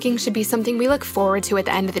believes cooking should be something we look forward to at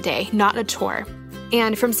the end of the day, not a chore.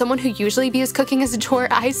 And from someone who usually views cooking as a chore,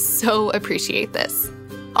 I so appreciate this.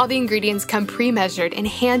 All the ingredients come pre-measured in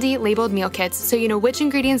handy labeled meal kits, so you know which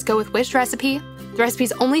ingredients go with which recipe. The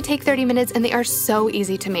recipes only take 30 minutes and they are so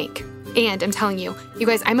easy to make. And I'm telling you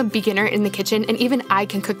guys, I'm a beginner in the kitchen and even I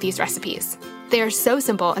can cook these recipes. They are so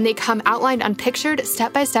simple and they come outlined on pictured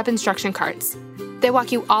step-by-step instruction cards. They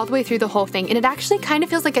walk you all the way through the whole thing and it actually kind of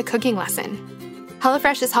feels like a cooking lesson.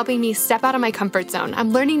 HelloFresh is helping me step out of my comfort zone.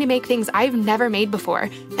 I'm learning to make things I've never made before,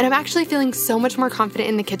 and I'm actually feeling so much more confident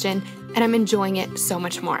in the kitchen, and I'm enjoying it so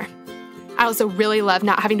much more. I also really love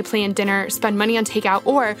not having to plan dinner, spend money on takeout,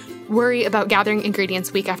 or worry about gathering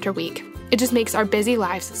ingredients week after week. It just makes our busy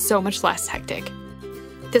lives so much less hectic.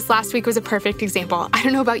 This last week was a perfect example. I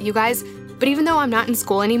don't know about you guys, but even though I'm not in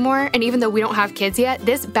school anymore, and even though we don't have kids yet,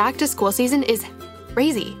 this back-to-school season is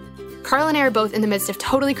crazy. Carl and I are both in the midst of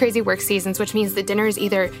totally crazy work seasons, which means that dinner is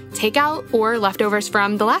either takeout or leftovers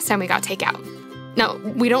from the last time we got takeout. Now,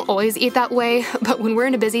 we don't always eat that way, but when we're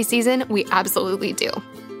in a busy season, we absolutely do.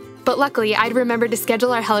 But luckily, I'd remembered to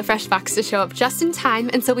schedule our HelloFresh box to show up just in time,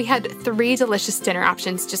 and so we had 3 delicious dinner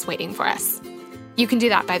options just waiting for us. You can do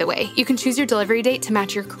that, by the way. You can choose your delivery date to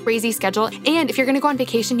match your crazy schedule, and if you're going to go on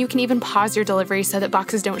vacation, you can even pause your delivery so that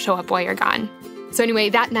boxes don't show up while you're gone. So anyway,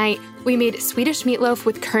 that night, we made Swedish meatloaf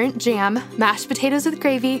with currant jam, mashed potatoes with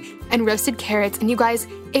gravy, and roasted carrots, and you guys,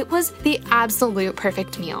 it was the absolute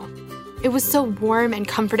perfect meal. It was so warm and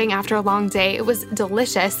comforting after a long day. It was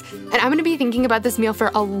delicious, and I'm going to be thinking about this meal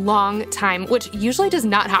for a long time, which usually does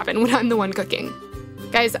not happen when I'm the one cooking.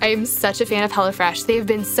 Guys, I am such a fan of HelloFresh. They have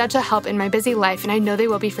been such a help in my busy life, and I know they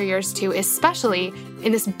will be for yours too, especially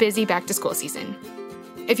in this busy back-to-school season.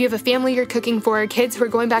 If you have a family you're cooking for, kids who are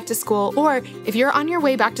going back to school, or if you're on your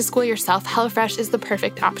way back to school yourself, HelloFresh is the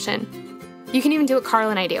perfect option. You can even do what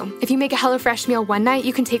Carl and I do. If you make a HelloFresh meal one night,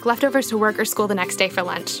 you can take leftovers to work or school the next day for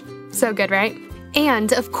lunch. So good, right?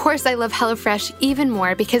 And of course, I love HelloFresh even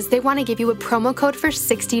more because they want to give you a promo code for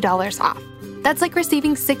 $60 off. That's like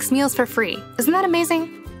receiving 6 meals for free. Isn't that amazing?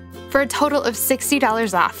 For a total of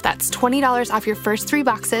 $60 off, that's $20 off your first 3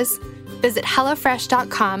 boxes. Visit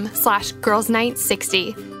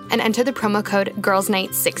HelloFresh.com/girlsnight60 and enter the promo code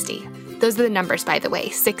girlsnight60. Those are the numbers, by the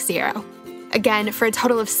way, 60. Again, for a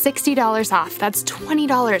total of $60 off, that's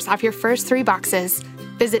 $20 off your first 3 boxes.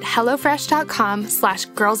 Visit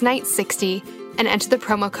HelloFresh.com/girlsnight60 and enter the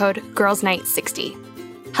promo code girlsnight60.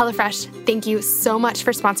 HelloFresh, thank you so much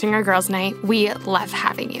for sponsoring our Girls Night. We love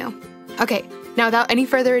having you. Okay, now without any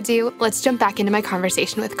further ado, let's jump back into my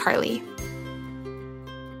conversation with Carly.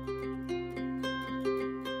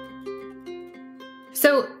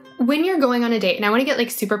 So when you're going on a date, and I want to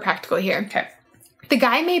get super practical here. Okay. The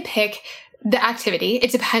guy may pick the activity.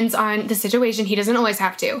 It depends on the situation. He doesn't always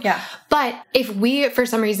have to. Yeah. But if we, for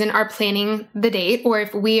some reason, are planning the date, or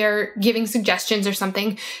if we are giving suggestions or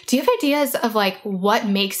something, do you have ideas of what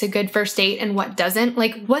makes a good first date and what doesn't?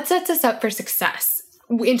 What sets us up for success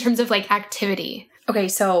in terms of activity? Okay,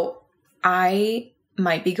 so I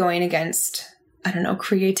might be going against,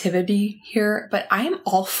 creativity here, but I am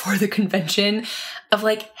all for the convention of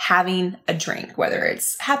having a drink, whether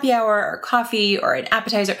it's happy hour or coffee or an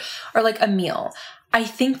appetizer or a meal. I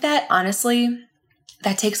think that honestly,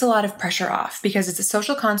 that takes a lot of pressure off because it's a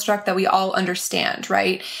social construct that we all understand,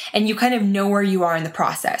 right? And you kind of know where you are in the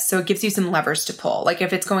process. So it gives you some levers to pull.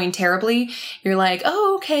 If it's going terribly, you're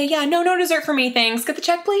oh, okay, yeah, no dessert for me, thanks. Get the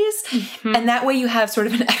check, please. Mm-hmm. And that way you have sort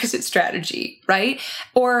of an exit strategy, right?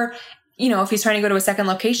 Or if he's trying to go to a second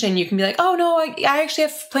location, you can be oh, no, I actually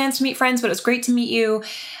have plans to meet friends, but it was great to meet you.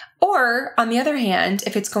 Or on the other hand,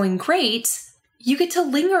 if it's going great, you get to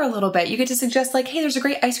linger a little bit. You get to suggest like, hey, there's a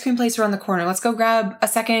great ice cream place around the corner. Let's go grab a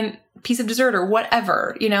second piece of dessert or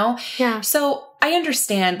whatever, you know? Yeah. So I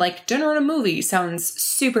understand like dinner and a movie sounds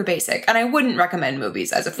super basic, and I wouldn't recommend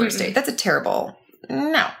movies as a first date. That's a terrible...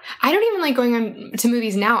 No. I don't even like going to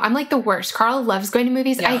movies now. I'm like the worst. Carl loves going to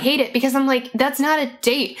movies. Yeah. I hate it because I'm like, that's not a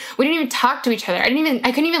date. We didn't even talk to each other. I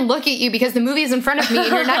couldn't even look at you because the movie is in front of me and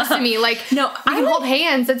you're next to me. Like, no, we can hold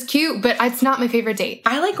hands. That's cute, but it's not my favorite date.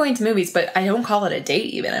 I like going to movies, but I don't call it a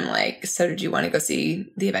date even. I'm like, so did you want to go see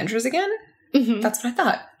The Avengers again? Mm-hmm. That's what I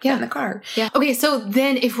thought. Yeah. In the car. Yeah. Okay. So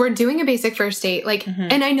then if we're doing a basic first date, like,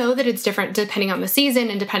 and I know that it's different depending on the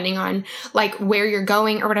season and depending on like where you're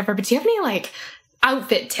going or whatever, but do you have any like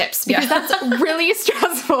outfit tips? Because that's really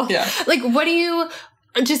stressful. Yeah. Like, what do you,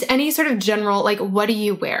 just any sort of general, like, what do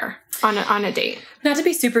you wear on a date? Not to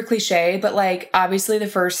be super cliche, but like, obviously the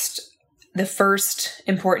first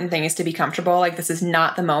important thing is to be comfortable. Like, this is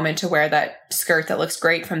not the moment to wear that skirt that looks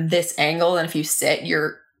great from this angle, and if you sit,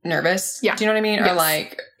 you're nervous. Yeah. Do you know what I mean? Yes. Or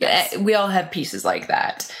like, we all have pieces like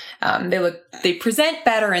that. They present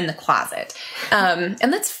better in the closet.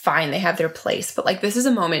 And that's fine. They have their place. But like, this is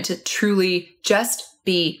a moment to truly just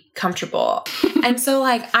be comfortable. And so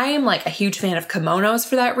like, I am like a huge fan of kimonos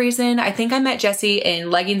for that reason. I think I met Jesse in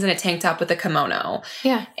leggings and a tank top with a kimono.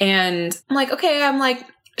 Yeah. And I'm like, okay, I'm like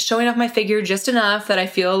showing off my figure just enough that I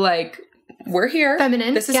feel like we're here.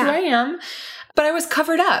 Feminine. This is who I am. But I was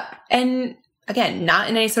covered up. And again, not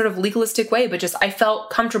in any sort of legalistic way, but just I felt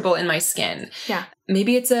comfortable in my skin. Yeah.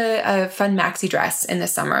 Maybe it's a fun maxi dress in the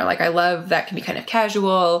summer. Like, I love that can be kind of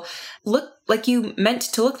casual. Look like you meant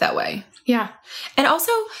to look that way. Yeah. And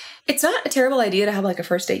also, it's not a terrible idea to have like a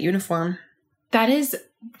first date uniform. That is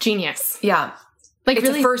genius. Yeah. Like, it's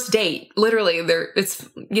really a first date. Literally, it's,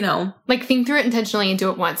 you know. Like, think through it intentionally and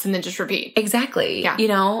do it once and then just repeat. Exactly. Yeah. You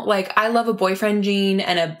know, like, I love a boyfriend jean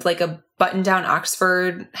and a button-down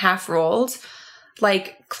Oxford half rolled.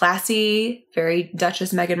 Like, classy, very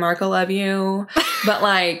Duchess Meghan Markle of you, but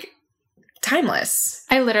like, timeless.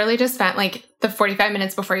 I literally just spent like the 45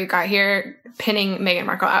 minutes before you got here pinning Meghan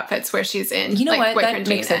Markle outfits where she's in. You know like, what? That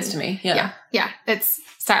makes sense to me. Yeah. Yeah. It's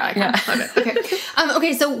style icon. Yeah. Love it. Okay.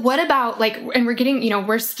 Okay. So what about like, and we're getting,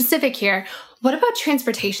 we're specific here. What about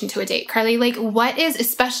transportation to a date, Carly? Like, what is,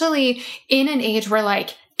 especially in an age where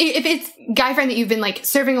like, if it's guy friend that you've been like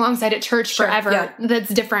serving alongside at church forever,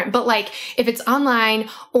 that's different. But like if it's online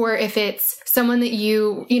or if it's someone that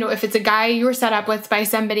if it's a guy you were set up with by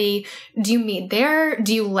somebody, do you meet there?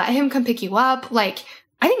 Do you let him come pick you up? Like,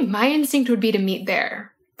 I think my instinct would be to meet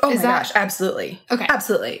there. Oh my gosh, absolutely. Okay.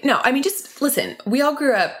 Absolutely. No, I mean, just listen, we all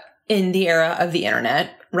grew up in the era of the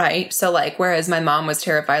internet, right? So like, whereas my mom was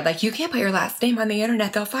terrified, like, you can't put your last name on the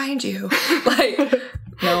internet, they'll find you. Like,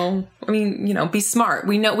 no, I mean, be smart.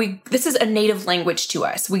 We know this is a native language to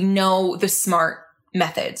us. We know the smart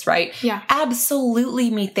methods, right? Yeah.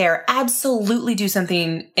 Absolutely meet there. Absolutely do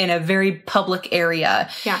something in a very public area.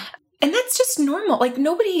 Yeah. And that's just normal. Like,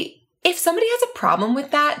 if somebody has a problem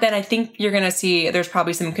with that, then I think you're going to see there's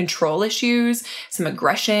probably some control issues, some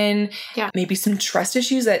aggression, maybe some trust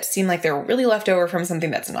issues that seem like they're really left over from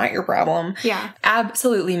something that's not your problem. Yeah.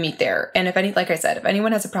 Absolutely meet there. And like I said, if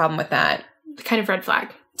anyone has a problem with that, kind of red flag.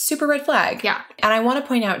 Super red flag. Yeah. And I want to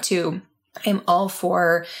point out too, I'm all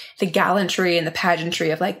for the gallantry and the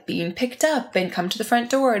pageantry of like being picked up and come to the front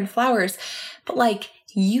door and flowers. But like,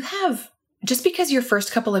 just because your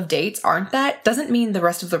first couple of dates aren't that, doesn't mean the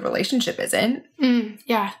rest of the relationship isn't.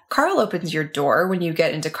 Yeah. Carl opens your door when you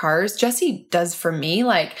get into cars. Jesse does for me.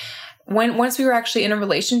 Like, once we were actually in a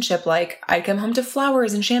relationship, like, I'd come home to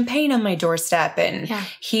flowers and champagne on my doorstep, and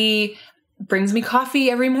he brings me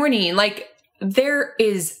coffee every morning. Like, there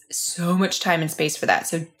is so much time and space for that.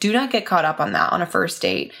 So do not get caught up on that on a first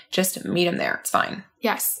date. Just meet him there. It's fine.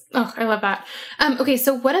 Yes. Oh, I love that. Okay.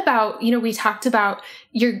 So what about, we talked about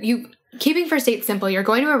you keeping first dates simple. You're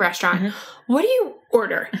going to a restaurant. Mm-hmm. What do you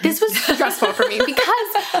order? This was stressful for me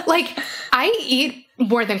because like I eat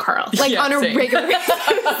more than Carl, like on a regular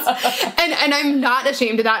basis. And I'm not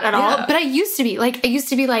ashamed of that at all. But I used to be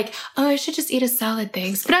like, oh, I should just eat a salad,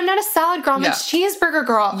 thanks. But I'm not a salad girl. I'm a cheeseburger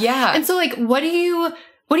girl. Yeah. And so like, what do you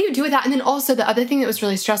do with that? And then also the other thing that was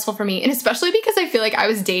really stressful for me, and especially because I feel like I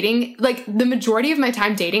was dating, like the majority of my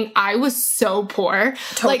time dating, I was so poor.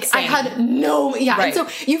 Like same. I had no, Right. And so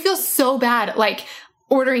you feel so bad, like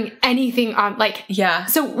ordering anything on like,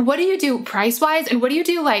 So what do you do price wise? And what do you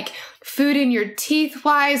do like food in your teeth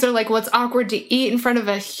wise, or like what's awkward to eat in front of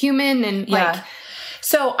a human? And like,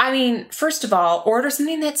 so, I mean, first of all, order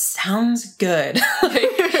something that sounds good.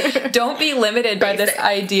 Like, don't be limited by this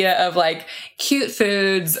idea of like cute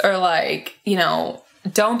foods or like,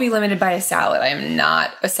 don't be limited by a salad. I am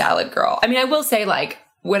not a salad girl. I mean, I will say, like,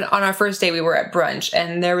 when on our first day we were at brunch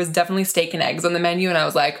and there was definitely steak and eggs on the menu, and I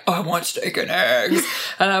was like, oh, I want steak and eggs.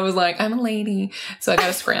 And I was like, I'm a lady, so I got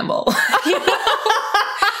to scramble.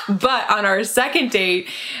 But on our second date,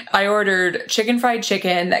 I ordered chicken fried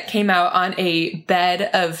chicken that came out on a bed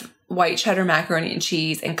of white cheddar macaroni and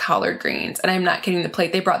cheese and collard greens. And I'm not kidding. The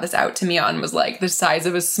plate they brought this out to me on was like the size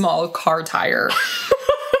of a small car tire.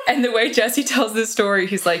 And the way Jesse tells this story,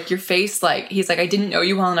 he's like, your face, like, he's like, I didn't know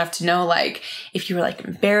you well enough to know, like, if you were, like,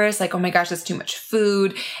 embarrassed, like, oh my gosh, that's too much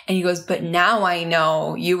food. And he goes, but now I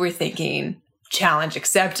know you were thinking, challenge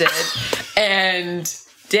accepted. And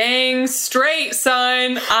dang straight,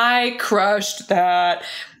 son, I crushed that.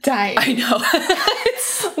 Dying. I know.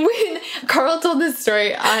 When Carl told this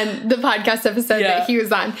story on the podcast episode that he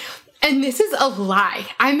was on, and this is a lie.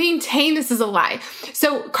 I maintain this is a lie.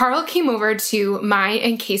 So Carl came over to my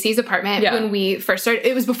and Casey's apartment when we first started.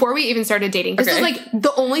 It was before we even started dating. This was like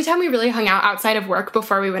the only time we really hung out outside of work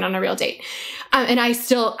before we went on a real date. And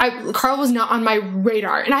Carl was not on my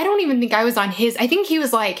radar. And I don't even think I was on his. I think he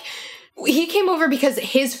was like, he came over because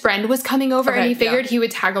his friend was coming over and he figured he would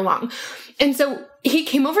tag along. And so he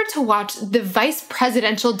came over to watch the vice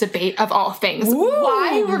presidential debate of all things. Ooh,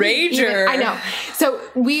 why were Rager. I know. So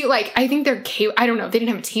we I think they're I don't know. They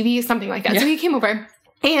didn't have a TV, something like that. Yeah. So he came over.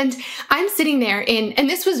 And I'm sitting there and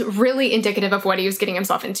this was really indicative of what he was getting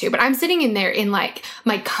himself into, but I'm sitting in there in like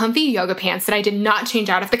my comfy yoga pants that I did not change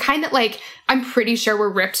out of, the kind that like, I'm pretty sure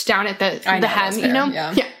were ripped down at the hem, you know?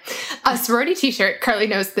 Yeah. A sorority t-shirt. Carly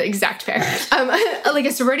knows the exact pair. Like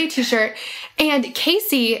a sorority t-shirt. And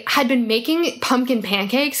Casey had been making pumpkin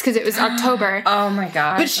pancakes because it was October. Oh my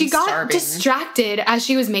gosh. But she got distracted as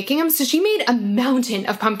she was making them. So she made a mountain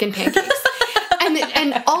of pumpkin pancakes.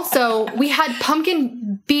 And also we had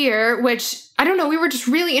pumpkin beer, which I don't know, we were just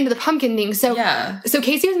really into the pumpkin thing. So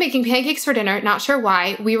Casey was making pancakes for dinner, not sure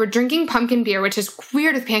why. We were drinking pumpkin beer, which is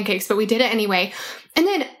weird with pancakes, but we did it anyway. And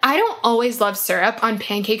then I don't always love syrup on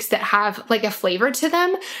pancakes that have like a flavor to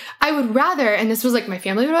them. I would rather, and this was like my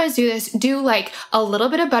family would always do this, do like a little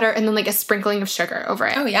bit of butter and then like a sprinkling of sugar over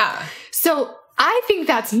it. Oh yeah. So I think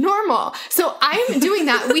that's normal. So I'm doing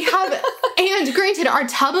that. And granted, our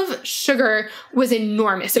tub of sugar was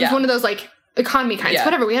enormous. It was one of those like economy kinds,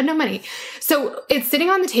 whatever. We had no money. So it's sitting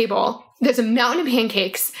on the table. There's a mountain of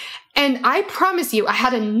pancakes. And I promise you, I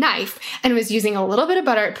had a knife and was using a little bit of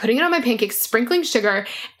butter, putting it on my pancakes, sprinkling sugar,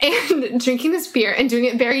 and drinking this beer and doing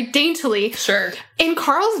it very daintily. Sure. In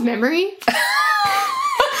Carl's memory,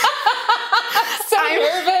 I'm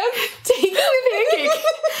nervous. Taking the pancake.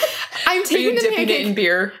 I'm taking the pancake. Dipping it in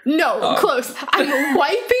beer? No, close. I'm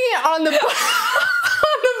wiping it on the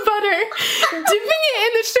butter, dipping it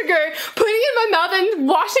in the sugar, putting it in my mouth and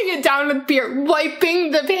washing it down with beer,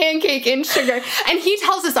 wiping the pancake in sugar. And he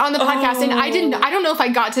tells us on the podcast, and I don't know if I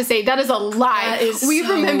got to say that is a lie. We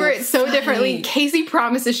remember it so differently. Casey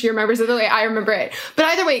promises she remembers it the way I remember it. But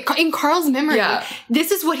either way, in Carl's memory,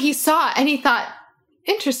 this is what he saw, and he thought,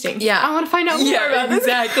 interesting. Yeah. I want to find out more about this.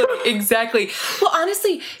 Exactly. Well,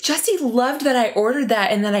 honestly, Jesse loved that I ordered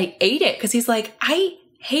that and then I ate it because he's like, I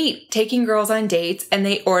hate taking girls on dates and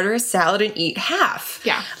they order a salad and eat half.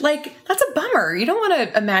 Yeah. Like, that's a bummer. You don't want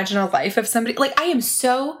to imagine a life of somebody. Like, I am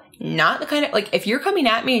so not the kind of, like, if you're coming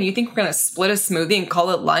at me and you think we're going to split a smoothie and call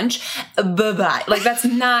it lunch, bye-bye. Like, that's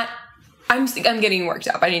not... I'm getting worked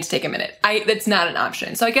up. I need to take a minute. That's not an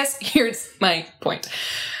option. So I guess here's my point.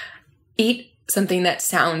 Eat something that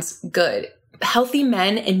sounds good. Healthy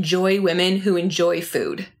men enjoy women who enjoy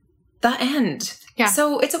food. The end. Yeah.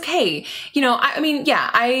 So it's okay. You know, I mean,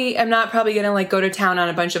 I am not probably going to like go to town on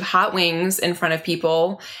a bunch of hot wings in front of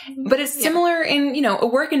people, but it's similar in, you know, a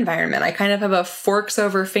work environment. I kind of have a forks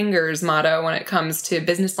over fingers motto when it comes to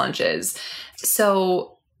business lunches.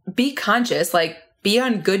 So be conscious, like, be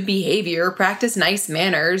on good behavior, practice nice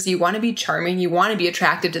manners. You want to be charming. You want to be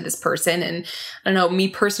attractive to this person. And I don't know, me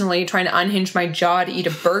personally trying to unhinge my jaw to eat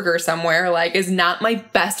a burger somewhere, like, is not my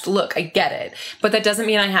best look. I get it. But that doesn't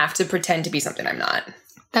mean I have to pretend to be something I'm not.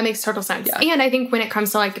 That makes total sense. Yeah. And I think when it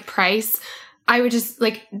comes to like the price, I would just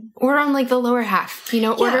like order on like the lower half, you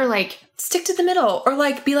know, order like... Stick to the middle or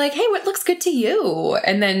like be like, hey, what looks good to you?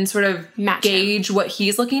 And then sort of gauge what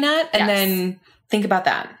he's looking at and then think about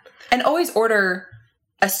that. And always order...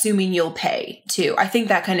 assuming you'll pay too. I think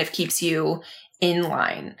that kind of keeps you in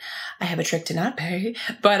line. I have a trick to not pay,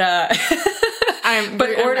 but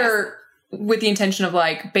order with the intention of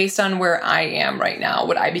like, based on where I am right now,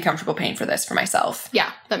 would I be comfortable paying for this for myself?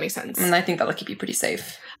 Yeah, that makes sense. And I think that'll keep you pretty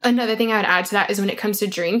safe. Another thing I would add to that is when it comes to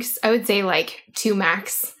drinks, I would say like 2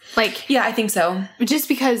 max. Like, yeah, I think so. Just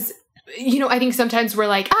because, you know, I think sometimes we're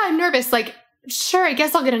like, I'm nervous. Like, sure, I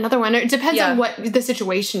guess I'll get another one. It depends on what the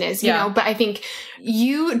situation is, you know, but I think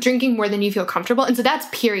you drinking more than you feel comfortable. And so that's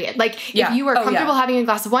period. Like if you are comfortable having a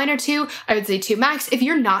glass of wine or 2, I would say 2 max. If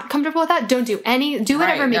you're not comfortable with that, don't do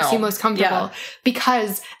whatever makes you most comfortable,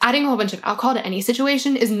 because adding a whole bunch of alcohol to any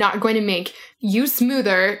situation is not going to make you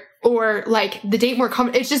smoother or like the date more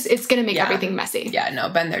comfortable. It's going to make everything messy. Yeah, no,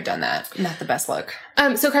 been there, done that. Not the best look.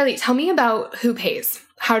 So Carly, tell me about who pays.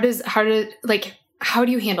 How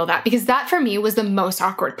do you handle that? Because that for me was the most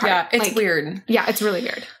awkward part. Yeah, it's weird. Yeah, it's really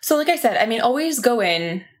weird. So like I said, I mean, always go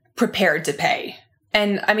in prepared to pay.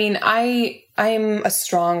 And I mean, I'm a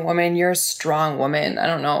strong woman. You're a strong woman. I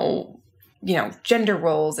don't know, you know, gender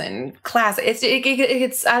roles and class.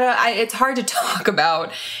 It's hard to talk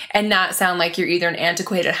about and not sound like you're either an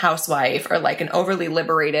antiquated housewife or like an overly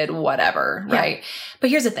liberated whatever, right? Yeah.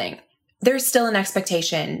 But here's the thing. There's still an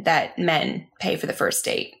expectation that men pay for the first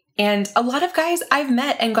date. And a lot of guys I've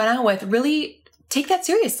met and gone out with really take that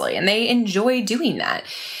seriously, and they enjoy doing that.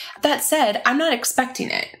 That said, I'm not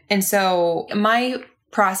expecting it. And so my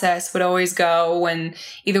process would always go when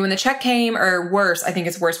the check came, or worse, I think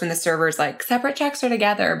it's worse when the server's like, separate checks or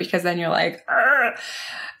together, because then you're like, argh.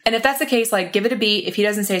 And if that's the case, like give it a beat. If he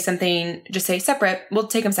doesn't say something, just say separate. We'll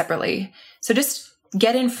take them separately. So just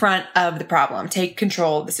get in front of the problem. Take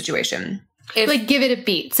control of the situation. Give it a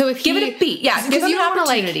beat. So if give it a beat, yeah, because you don't want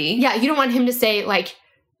to you don't want him to say like,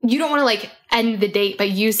 you don't want to end the date, but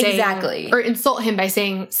you say or insult him by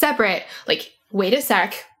saying separate. Like, wait a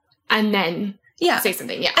sec, and then say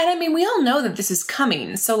something. Yeah, and I mean, we all know that this is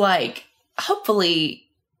coming, so like, hopefully,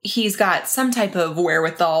 he's got some type of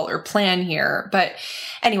wherewithal or plan here. But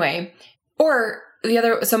anyway, or the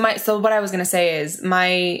other. So what I was gonna say is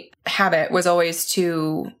my habit was always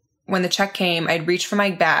to, when the check came, I'd reach for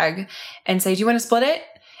my bag and say, do you want to split it?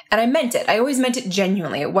 And I meant it. I always meant it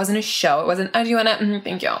genuinely. It wasn't a show. It wasn't, oh, do you want to?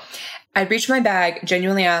 Thank you. I'd reach for my bag,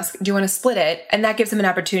 genuinely ask, do you want to split it? And that gives him an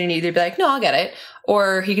opportunity to be like, no, I'll get it.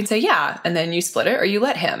 Or he can say, yeah. And then you split it, or you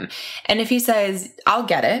let him. And if he says, I'll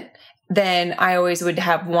get it, then I always would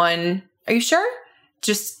have one, are you sure?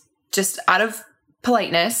 Just out of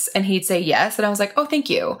politeness. And he'd say yes. And I was like, oh, thank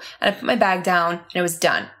you. And I put my bag down and it was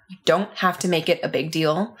done. You don't have to make it a big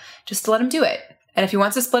deal. Just to let him do it. And if he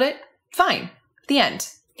wants to split it, fine. The end.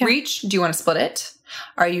 Yeah. Reach. Do you want to split it?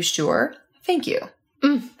 Are you sure? Thank you.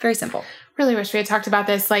 Very simple. Really wish we had talked about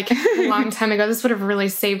this a long time ago. This would have really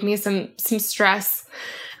saved me some stress.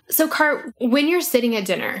 So, Car, when you're sitting at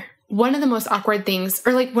dinner, one of the most awkward things,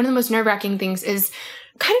 or one of the most nerve-wracking things, is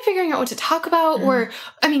kind of figuring out what to talk about. Or,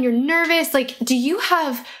 I mean, you're nervous. Do you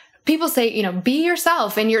have... People say, be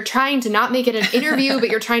yourself, and you're trying to not make it an interview,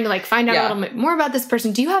 but you're trying to find out a little bit more about this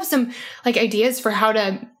person. Do you have some ideas for how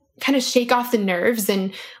to kind of shake off the nerves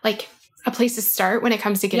and a place to start when it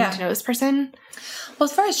comes to getting to know this person? Well,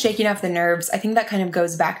 as far as shaking off the nerves, I think that kind of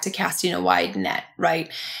goes back to casting a wide net,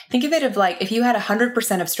 right? Think of it of if you had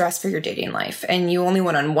 100% of stress for your dating life and you only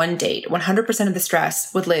went on one date, 100% of the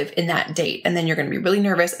stress would live in that date. And then you're going to be really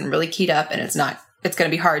nervous and really keyed up, and it's going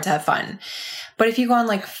to be hard to have fun. But if you go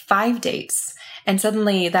on 5 dates and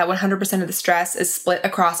suddenly that 100% of the stress is split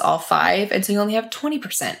across all 5, and so you only have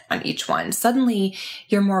 20% on each one, suddenly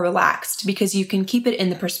you're more relaxed because you can keep it in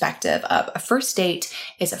the perspective of a first date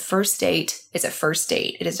is a first date is a first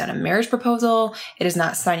date. It is not a marriage proposal. It is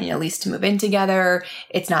not signing a lease to move in together.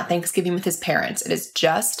 It's not Thanksgiving with his parents. It is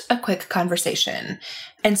just a quick conversation.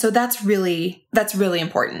 And so that's really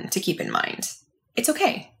important to keep in mind. It's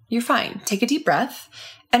okay. You're fine. Take a deep breath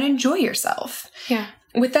and enjoy yourself. Yeah.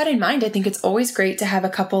 With that in mind, I think it's always great to have a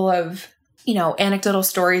couple of, anecdotal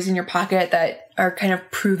stories in your pocket that are kind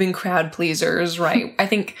of proven crowd pleasers, right? I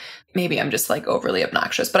think maybe I'm just overly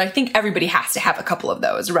obnoxious, but I think everybody has to have a couple of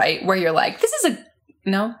those, right? Where you're like, this is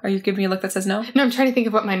no? Are you giving me a look that says no? No, I'm trying to think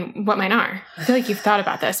of what mine are. I feel like you've thought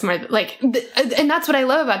about this more, and that's what I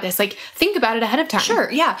love about this. Think about it ahead of time.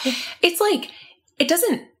 Sure. Yeah. It's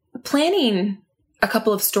planning a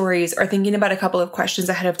couple of stories or thinking about a couple of questions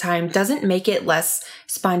ahead of time doesn't make it less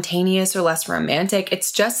spontaneous or less romantic.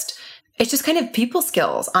 It's just kind of people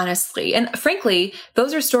skills, honestly. And frankly,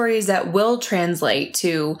 those are stories that will translate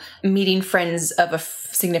to meeting friends of a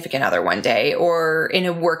significant other one day, or in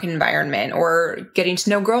a work environment, or getting to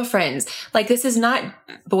know girlfriends. This is not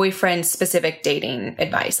boyfriend specific dating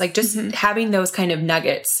advice. Just having those kind of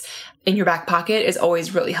nuggets in your back pocket is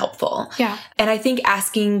always really helpful. Yeah. And I think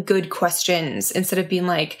asking good questions instead of being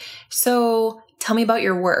so tell me about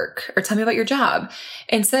your work or tell me about your job.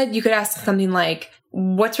 Instead, you could ask something like,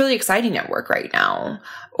 what's really exciting at work right now?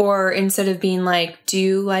 Or instead of being like, do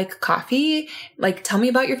you like coffee? Like, tell me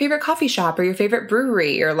about your favorite coffee shop or your favorite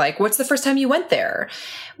brewery, or like, what's the first time you went there?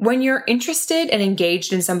 When you're interested and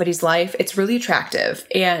engaged in somebody's life, it's really attractive,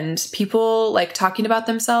 and people like talking about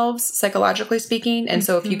themselves, psychologically speaking. And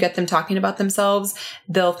so if you get them talking about themselves,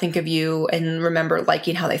 they'll think of you and remember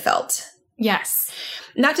liking how they felt. Yes.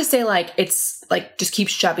 Not to say like it's like just keep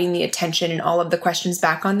shoving the attention and all of the questions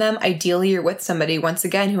back on them. Ideally, you're with somebody, once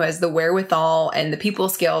again, who has the wherewithal and the people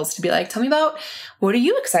skills to be like, tell me about, what are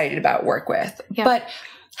you excited about work with? Yeah. But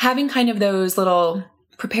having kind of those little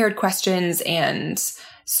prepared questions and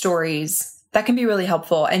stories, that can be really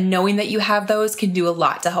helpful. And knowing that you have those can do a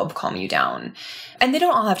lot to help calm you down. And they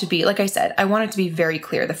don't all have to be, like I said, I want it to be very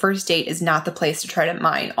clear. The first date is not the place to try to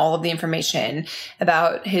mine all of the information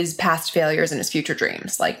about his past failures and his future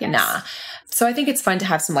dreams. Like, nah. So I think it's fun to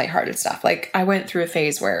have some lighthearted stuff. Like, I went through a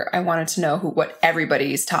phase where I wanted to know what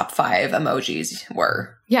everybody's top 5 emojis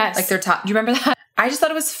were. Yes. Like their top, do you remember that? I just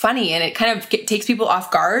thought it was funny, and it kind of takes people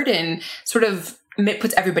off guard and sort of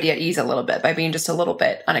puts everybody at ease a little bit by being just a little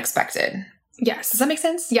bit unexpected. Yes. Does that make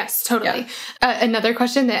sense? Yes, totally. Yeah. Another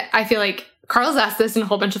question that I feel like Carl's asked this in a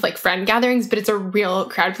whole bunch of like friend gatherings, but it's a real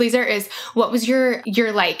crowd pleaser, is what was your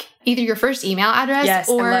like either your first email address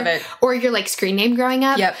I love it. Or your like screen name growing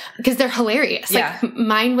up? Yep. Because they're hilarious. Yeah. Like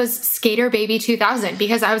mine was Skater Baby 2000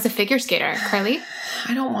 because I was a figure skater. Carly?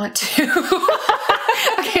 I don't want to.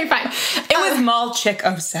 Okay, fine. It was Mall Chick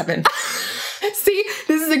 07. See,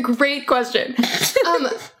 this is a great question.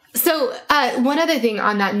 So one other thing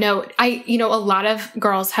on that note, a lot of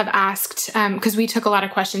girls have asked, because we took a lot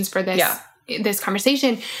of questions for this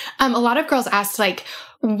conversation. A lot of girls asked, like,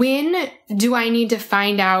 when do I need to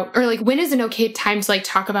find out, or like, when is an okay time to like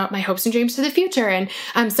talk about my hopes and dreams for the future? And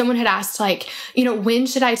someone had asked, like, when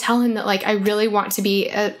should I tell him that like I really want to be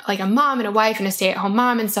a mom and a wife and a stay-at-home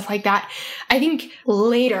mom and stuff like that? I think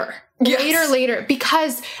later. Later,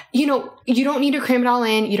 because, you don't need to cram it all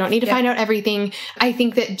in. You don't need to find out everything. I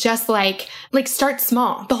think that just like start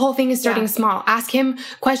small. The whole thing is starting small. Ask him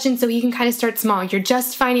questions so he can kind of start small. You're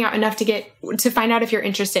just finding out enough to find out if you're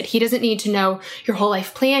interested. He doesn't need to know your whole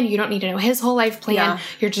life plan. You don't need to know his whole life plan. Yeah.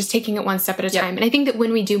 You're just taking it one step at a time. And I think that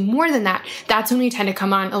when we do more than that, that's when we tend to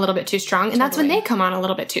come on a little bit too strong. And that's when they come on a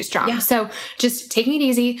little bit too strong. Yeah. So just taking it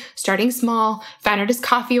easy, starting small, find out his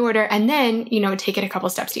coffee order, and then, take it a couple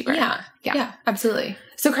steps deeper. Yeah, absolutely.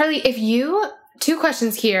 So Carly, two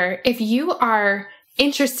questions here. If you are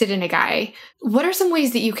interested in a guy, what are some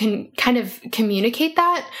ways that you can kind of communicate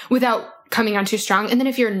that without coming on too strong? And then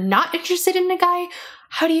if you're not interested in a guy,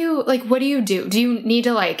 what do you do? Do you need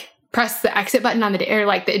to press the exit button on the date, or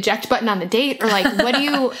the eject button on the date? Or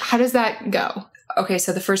how does that go? Okay.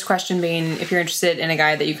 So the first question being, if you're interested in a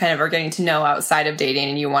guy that you kind of are getting to know outside of dating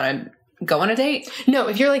and you want to go on a date? No,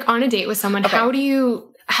 if you're on a date with someone, okay.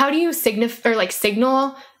 How do you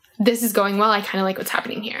signal this is going well? I kind of like what's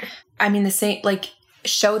happening here. I mean, the same,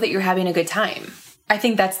 show that you're having a good time. I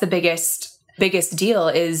think that's the biggest deal,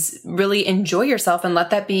 is really enjoy yourself and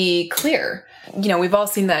let that be clear. We've all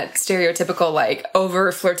seen that stereotypical,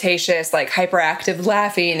 over flirtatious, hyperactive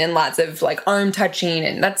laughing and lots of arm touching.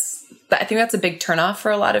 And I think that's a big turnoff for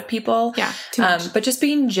a lot of people. Yeah. Too much. But just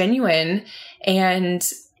being genuine and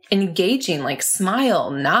engaging,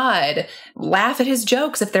 smile, nod, laugh at his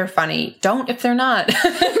jokes if they're funny. Don't if they're not.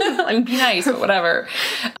 Be nice, but whatever.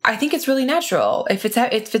 I think it's really natural. If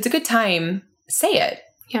it's a good time, say it.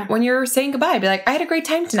 Yeah. When you're saying goodbye, be like, I had a great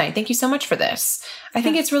time tonight. Thank you so much for this. I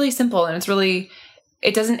think it's really simple, and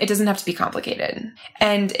it doesn't have to be complicated.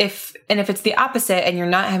 And if it's the opposite and you're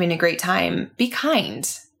not having a great time, be kind.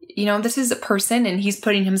 This is a person, and he's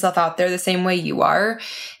putting himself out there the same way you are.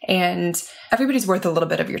 And everybody's worth a little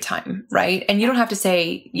bit of your time, right? And you don't have to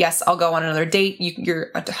say, yes, I'll go on another date.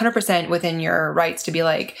 You're 100% within your rights to be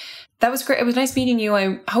like, that was great. It was nice meeting you.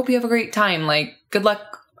 I hope you have a great time. Good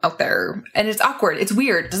luck out there. And it's awkward. It's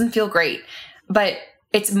weird. It doesn't feel great. But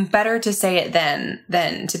it's better to say it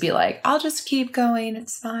than to be like, I'll just keep going.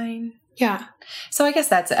 It's fine. Yeah. So I guess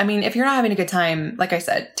that's it. I mean, if you're not having a good time, like I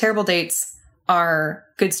said, terrible dates are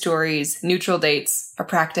good stories. Neutral dates are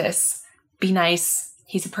practice. Be nice.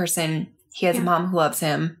 He's a person. He has a mom who loves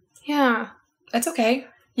him. Yeah. That's okay.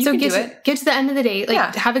 So get to the end of the date.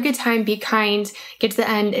 Have a good time. Be kind. Get to the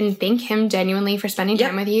end and thank him genuinely for spending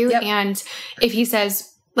time with you. Yep. And if he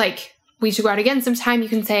says, we should go out again sometime, you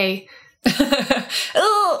can say, panic,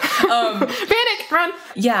 run.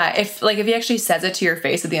 Yeah. If he actually says it to your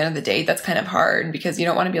face at the end of the date, that's kind of hard, because you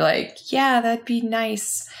don't want to be like, yeah, that'd be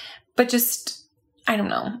nice. But just, I don't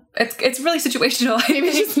know. It's really situational. Maybe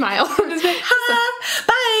just smile. Just like,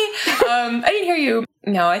 bye. I didn't hear you.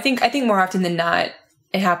 No, I think more often than not,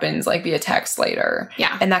 it happens like via text later.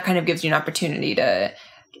 Yeah. And that kind of gives you an opportunity to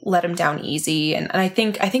let them down easy. And I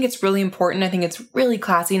think it's really important. I think it's really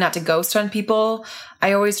classy not to ghost on people.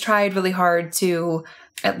 I always tried really hard to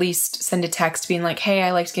at least send a text being like, hey,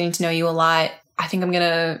 I liked getting to know you a lot. I think I'm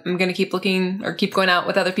gonna keep looking or keep going out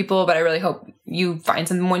with other people, but I really hope you find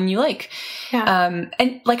someone you like. Yeah.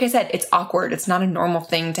 And like I said, it's awkward. It's not a normal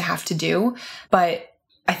thing to have to do, but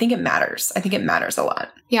I think it matters. I think it matters a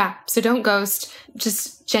lot. Yeah. So don't ghost.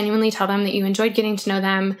 Just genuinely tell them that you enjoyed getting to know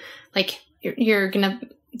them. Like you're gonna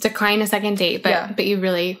decline a second date, but you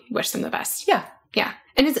really wish them the best. Yeah. Yeah.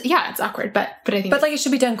 And it's awkward, but I think but like it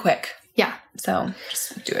should be done quick. Yeah. So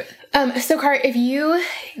just do it. So Car, if you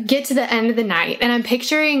get to the end of the night, and I'm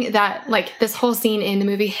picturing that, like, this whole scene in the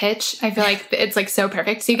movie Hitch, I feel like it's, like, so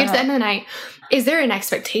perfect. So you get to the end of the night. Is there an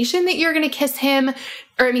expectation that you're going to kiss him?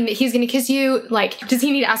 Or, I mean, that he's going to kiss you? Like, does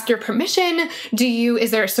he need to ask your permission?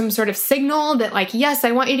 Is there some sort of signal that, like, yes,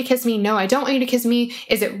 I want you to kiss me. No, I don't want you to kiss me.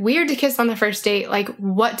 Is it weird to kiss on the first date? Like,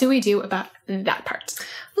 what do we do about that part?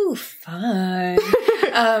 Ooh, fun.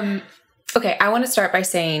 Okay, I want to start by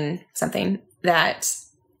saying something that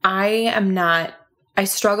I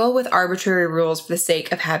struggle with arbitrary rules for the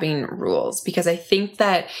sake of having rules, because I think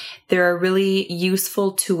that they're a really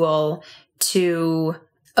useful tool to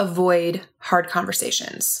avoid hard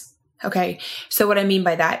conversations. Okay, so what I mean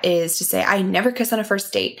by that is to say, I never kiss on a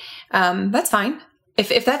first date. That's fine.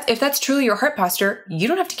 If that's truly your heart posture, you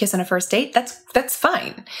don't have to kiss on a first date. That's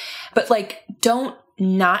fine. But like, don't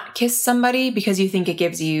not kiss somebody because you think it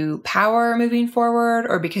gives you power moving forward,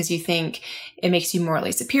 or because you think it makes you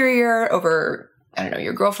morally superior over, I don't know,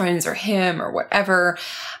 your girlfriends or him or whatever.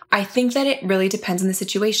 I think that it really depends on the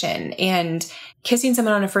situation. And kissing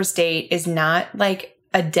someone on a first date is not like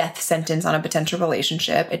a death sentence on a potential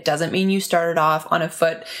relationship. It doesn't mean you started off on a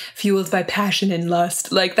foot fueled by passion and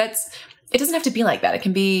lust. Like it doesn't have to be like that. It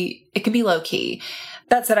can be low key.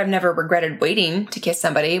 That said, I've never regretted waiting to kiss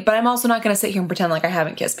somebody, but I'm also not going to sit here and pretend like I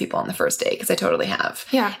haven't kissed people on the first date, because I totally have.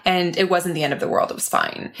 Yeah. And it wasn't the end of the world. It was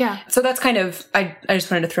fine. Yeah. So that's kind of, I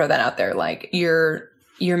just wanted to throw that out there. Like your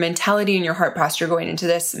mentality and your heart posture going into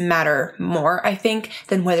this matter more, I think,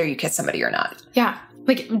 than whether you kiss somebody or not. Yeah.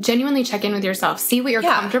 Like, genuinely check in with yourself. See what you're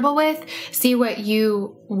comfortable with. See what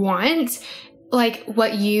you want. Like,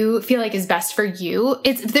 what you feel like is best for you.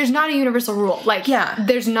 There's not a universal rule. Like,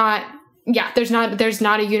 there's not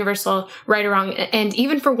a universal right or wrong. And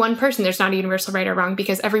even for one person, there's not a universal right or wrong,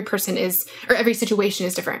 because every situation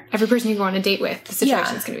is different. Every person you go on a date with, the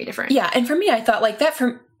situation is going to be different. Yeah. And for me, I thought like that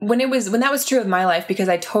when that was true of my life, because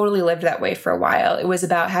I totally lived that way for a while. It was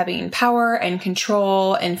about having power and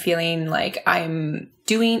control and feeling like I'm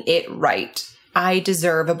doing it right. I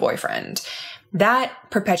deserve a boyfriend. That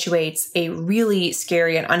perpetuates a really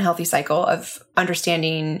scary and unhealthy cycle of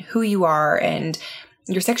understanding who you are and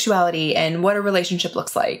your sexuality and what a relationship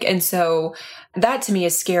looks like. And so that to me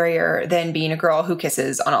is scarier than being a girl who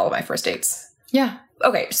kisses on all of my first dates. Yeah.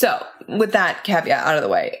 Okay. So with that caveat out of the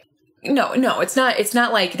way, no, it's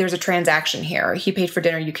not like there's a transaction here. He paid for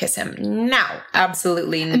dinner, you kiss him. No,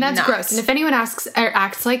 absolutely not. And that's gross. And if anyone asks or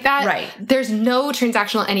acts like that, right, there's no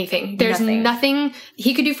transactional anything. There's nothing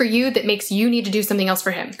he could do for you that makes you need to do something else for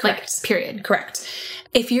him. Correct. Like, period. Correct.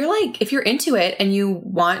 If you're into it and you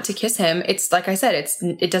want to kiss him, it's like I said,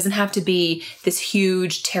 it doesn't have to be this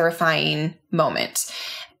huge, terrifying moment.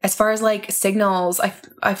 As far as like signals,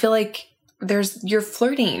 I feel like you're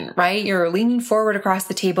flirting, right? You're leaning forward across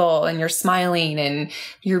the table and you're smiling and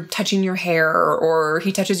you're touching your hair, or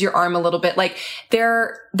he touches your arm a little bit. Like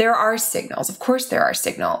there are signals. Of course there are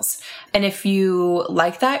signals. And if you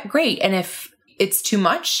like that, great. And if it's too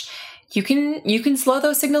much, you can slow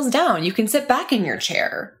those signals down. You can sit back in your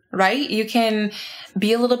chair, right? You can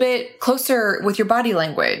be a little bit closer with your body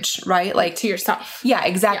language, right? Like to yourself. Yeah,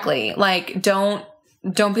 exactly. Yeah. Like don't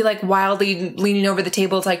be like wildly leaning over the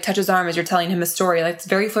table to like touch his arm as you're telling him a story. Like it's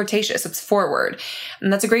very flirtatious. It's forward.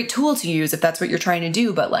 And that's a great tool to use if that's what you're trying to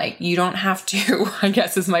do. But like, you don't have to, I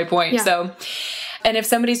guess is my point. Yeah. So, and if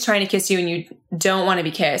somebody's trying to kiss you and you don't want to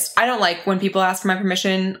be kissed, I don't like when people ask for my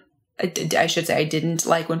permission. I should say I didn't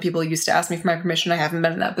like when people used to ask me for my permission. I haven't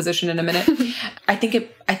been in that position in a minute. I think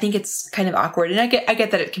it's kind of awkward. And I get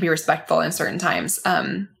that it can be respectful in certain times.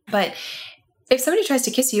 But if somebody tries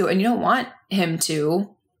to kiss you and you don't want him to,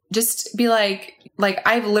 just be like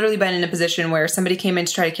I've literally been in a position where somebody came in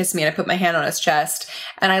to try to kiss me and I put my hand on his chest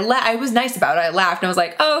and I was nice about it. I laughed and I was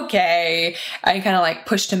like, okay. I kind of like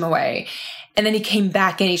pushed him away. And then he came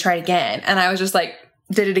back and he tried again. And I was just like,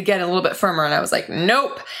 did it again a little bit firmer. And I was like,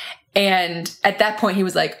 nope. And at that point he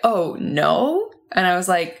was like, oh no. And I was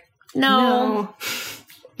like, no.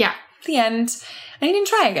 Yeah. The end. And he didn't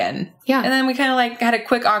try again. Yeah. And then we kind of like had a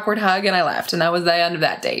quick awkward hug and I left. And that was the end of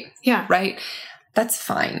that date. Yeah. Right? That's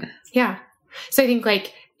fine. Yeah. So I think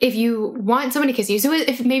like if you want someone to kiss you, so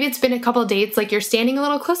if maybe it's been a couple dates, like you're standing a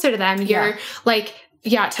little closer to them, you're like,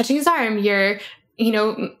 touching his arm, you're,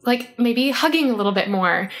 like maybe hugging a little bit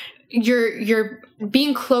more. You're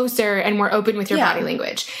being closer and more open with your body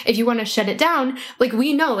language. If you want to shut it down, like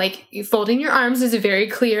we know, like folding your arms is a very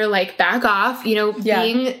clear, like back off,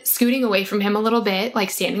 scooting away from him a little bit, like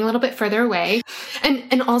standing a little bit further away.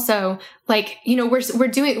 And also like,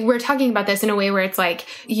 we're talking about this in a way where it's like,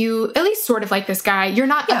 you at least sort of like this guy. You're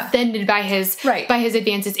not offended by his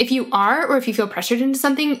advances. If you are, or if you feel pressured into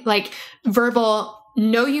something like verbal,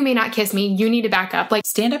 no, you may not kiss me. You need to back up. Like,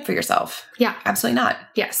 stand up for yourself. Yeah. Absolutely not.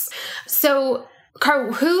 Yes. So,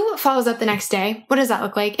 Car, who follows up the next day? What does that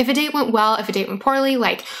look like? If a date went well, if a date went poorly,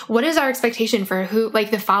 like, what is our expectation for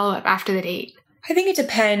the follow-up after the date? I think it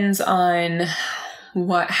depends on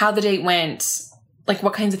how the date went, like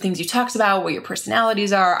what kinds of things you talked about, what your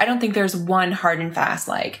personalities are. I don't think there's one hard and fast,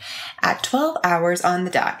 like, at 12 hours on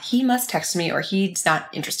the dot, he must text me or he's not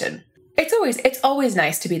interested. It's always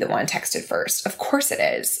nice to be the one texted first. Of course it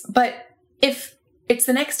is. But if it's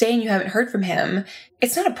the next day and you haven't heard from him,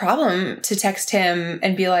 it's not a problem to text him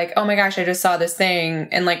and be like, oh my gosh, I just saw this thing,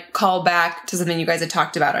 and like call back to something you guys had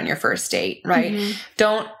talked about on your first date, right?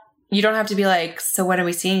 Mm-hmm. You don't have to be like, so when are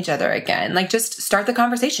we seeing each other again? Like just start the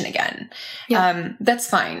conversation again. Yeah. That's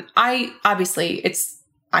fine. I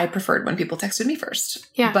preferred when people texted me first.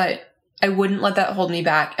 Yeah. But I wouldn't let that hold me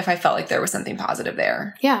back if I felt like there was something positive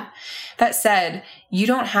there. Yeah. That said,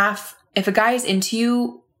 if a guy is into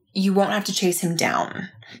you, you won't have to chase him down.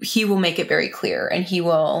 He will make it very clear and he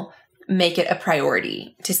will make it a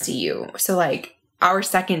priority to see you. So like our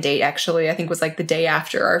second date actually, I think was like the day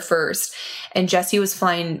after our first, and Jesse was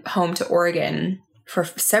flying home to Oregon for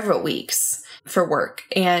several weeks for work.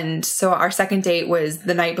 And so our second date was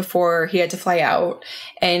the night before he had to fly out,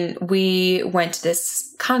 and we went to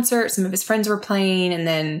this concert. Some of his friends were playing, and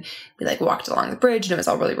then we like walked along the bridge and it was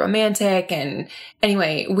all really romantic. And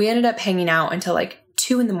anyway, we ended up hanging out until like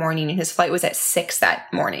 2 a.m, and his flight was at 6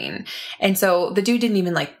 that morning. And so the dude didn't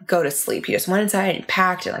even like go to sleep. He just went inside and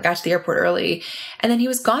packed and like got to the airport early, and then he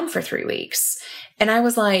was gone for 3 weeks. And I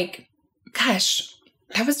was like, gosh,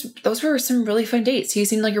 those were some really fun dates. He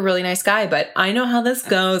seemed like a really nice guy, but I know how this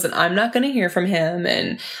goes and I'm not going to hear from him,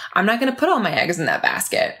 and I'm not going to put all my eggs in that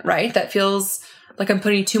basket, right? That feels like I'm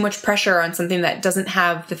putting too much pressure on something that doesn't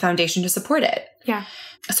have the foundation to support it. Yeah.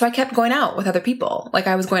 So I kept going out with other people. Like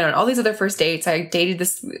I was going on all these other first dates. I dated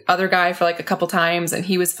this other guy for like a couple times and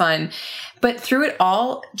he was fun. But through it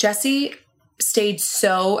all, Jesse stayed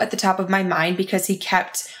so at the top of my mind because he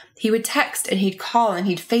would text and he'd call and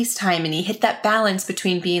he'd FaceTime, and he hit that balance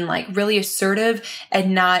between being like really assertive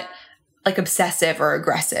and not like obsessive or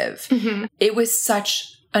aggressive. Mm-hmm. It was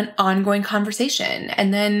such an ongoing conversation.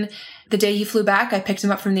 And then the day he flew back, I picked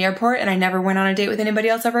him up from the airport and I never went on a date with anybody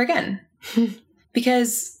else ever again.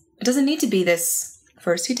 Because it doesn't need to be this,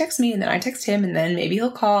 first he texts me and then I text him and then maybe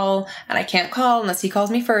he'll call and I can't call unless he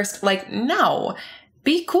calls me first. Like, no,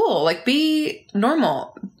 be cool. Like, be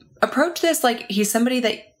normal. Approach this like he's somebody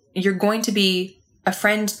that you're going to be a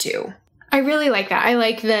friend to. I really like that. I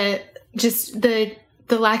like the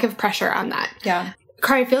lack of pressure on that. Yeah.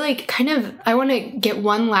 Car, I feel like I want to get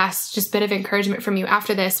one last just bit of encouragement from you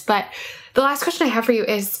after this, but the last question I have for you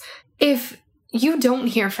is, if you don't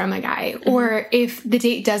hear from a guy, or if the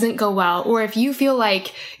date doesn't go well, or if you feel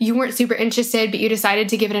like you weren't super interested, but you decided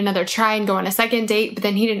to give it another try and go on a second date, but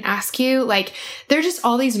then he didn't ask you, like, there are just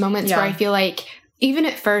all these moments where I feel like even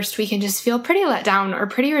at first we can just feel pretty let down or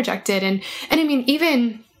pretty rejected. And I mean,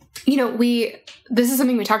 even, this is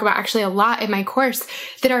something we talk about actually a lot in my course,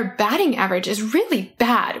 that our batting average is really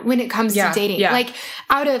bad when it comes to dating. Yeah. Like,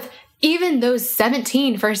 out of even those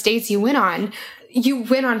 17 first dates you went on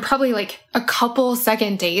probably like a couple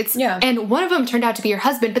second dates. Yeah. And one of them turned out to be your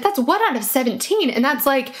husband, but that's 1 out of 17. And that's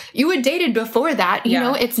like, you had dated before that, you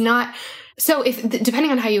know, it's not. So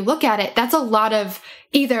depending on how you look at it, that's a lot of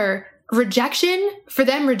either rejection for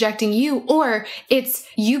them rejecting you, or it's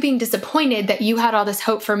you being disappointed that you had all this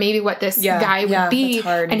hope for maybe what this guy would be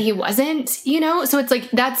and he wasn't, So it's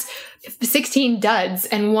like, that's 16 duds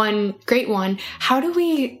and one great one. How do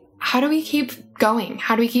we keep going?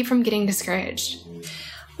 How do we keep from getting discouraged?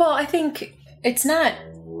 Well, I think it's not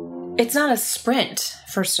a sprint,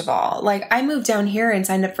 first of all. Like, I moved down here and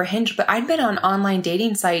signed up for Hinge, but I'd been on online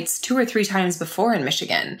dating sites 2 or 3 times before in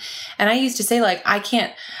Michigan. And I used to say, like, I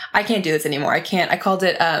can't do this anymore. I called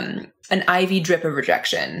it an IV drip of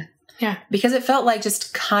rejection. Yeah. Because it felt like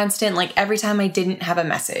just constant, like every time I didn't have a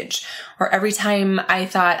message or every time I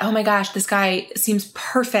thought, oh my gosh, this guy seems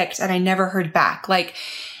perfect and I never heard back. Like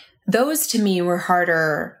those to me were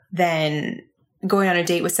harder than going on a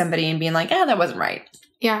date with somebody and being like, that wasn't right.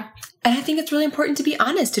 Yeah. And I think it's really important to be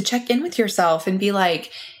honest, to check in with yourself and be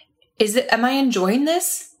like, am I enjoying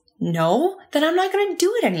this? No, then I'm not going to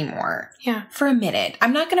do it anymore. Yeah. For a minute.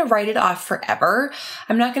 I'm not going to write it off forever.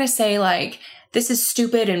 I'm not going to say like, this is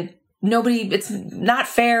stupid and it's not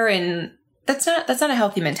fair. And that's not a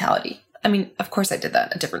healthy mentality. I mean, of course I did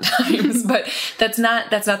that at different times, but that's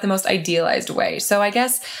not the most idealized way. So I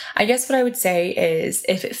guess what I would say is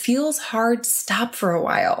if it feels hard, stop for a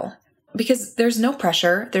while. Because there's no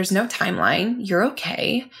pressure. There's no timeline. You're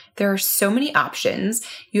okay. There are so many options.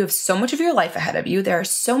 You have so much of your life ahead of you. There are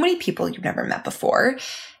so many people you've never met before.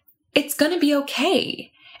 It's going to be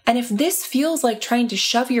okay. And if this feels like trying to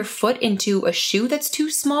shove your foot into a shoe that's too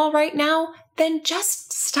small right now, then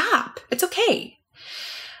just stop. It's okay.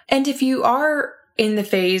 And if you are in the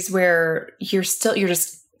phase where you're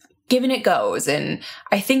just giving it goes, and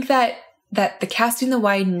I think that the casting the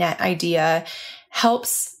wide net idea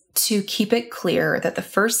helps to keep it clear that the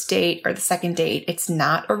first date or the second date, it's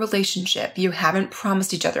not a relationship. You haven't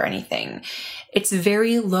promised each other anything. It's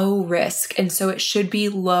very low risk, and so it should be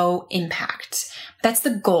low impact. That's the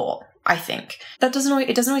goal, I think. It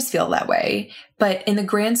doesn't always feel that way, but in the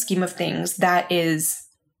grand scheme of things,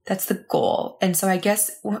 that's the goal. And so I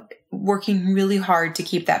guess working really hard to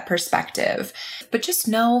keep that perspective. But just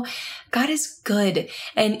know God is good.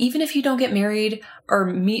 And even if you don't get married or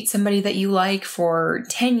meet somebody that you like for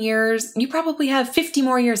 10 years, you probably have 50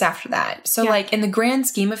 more years after that. So like in the grand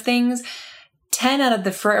scheme of things, 10 out of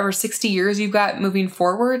the forever 60 years you've got moving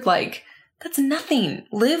forward, like that's nothing.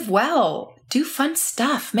 Live well. Do fun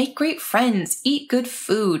stuff, make great friends, eat good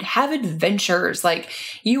food, have adventures. Like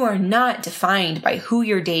you are not defined by who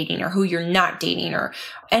you're dating or who you're not dating or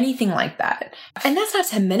anything like that. And that's not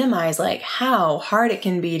to minimize like how hard it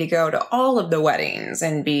can be to go to all of the weddings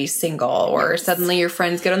and be single, or suddenly your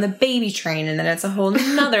friends get on the baby train and then it's a whole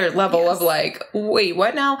nother level of like, wait,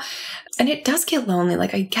 what now? And it does get lonely.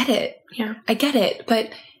 Like I get it. Yeah. I get it, but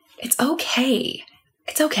it's okay.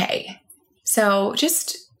 It's okay. So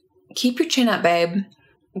just keep your chin up, babe.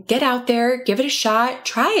 Get out there, give it a shot,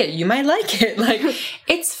 try it. You might like it. Like,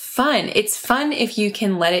 it's fun. It's fun if you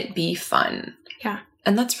can let it be fun. Yeah.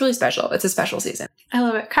 And that's really special. It's a special season. I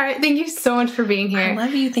love it. Cara, thank you so much for being here. I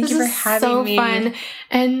love you. Thank you for having me. This is so fun.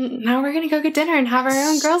 And now we're going to go get dinner and have our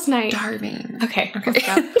own girls' night. Starving. Okay.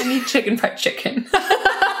 I need fried chicken.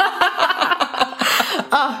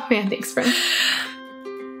 Oh, man. Thanks, friend.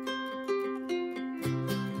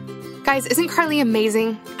 Guys, isn't Carly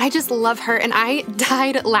amazing? I just love her, and I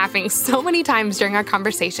died laughing so many times during our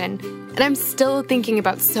conversation, and I'm still thinking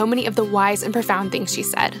about so many of the wise and profound things she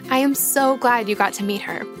said. I am so glad you got to meet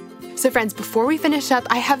her. So friends, before we finish up,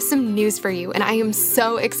 I have some news for you, and I am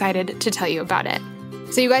so excited to tell you about it.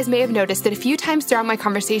 So you guys may have noticed that a few times throughout my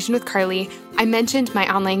conversation with Carly, I mentioned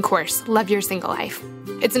my online course, Love Your Single Life.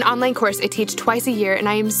 It's an online course I teach twice a year, and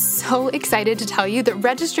I am so excited to tell you that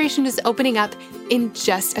registration is opening up in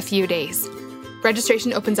just a few days.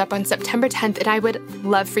 Registration opens up on September 10th, and I would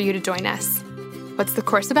love for you to join us. What's the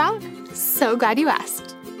course about? So glad you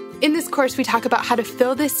asked. In this course, we talk about how to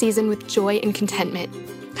fill this season with joy and contentment,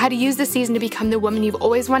 how to use this season to become the woman you've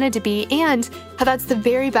always wanted to be, and how that's the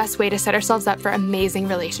very best way to set ourselves up for amazing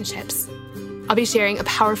relationships. I'll be sharing a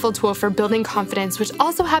powerful tool for building confidence, which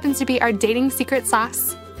also happens to be our dating secret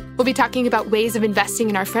sauce. We'll be talking about ways of investing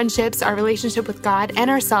in our friendships, our relationship with God, and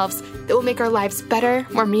ourselves that will make our lives better,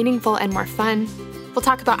 more meaningful, and more fun. We'll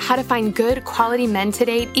talk about how to find good, quality men to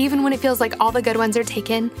date, even when it feels like all the good ones are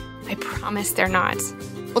taken. I promise they're not.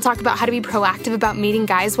 We'll talk about how to be proactive about meeting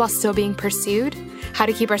guys while still being pursued, how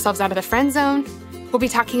to keep ourselves out of the friend zone. We'll be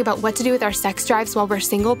talking about what to do with our sex drives while we're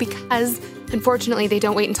single because, unfortunately, they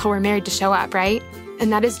don't wait until we're married to show up, right?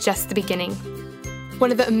 And that is just the beginning. One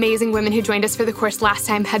of the amazing women who joined us for the course last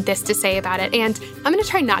time had this to say about it, and I'm going to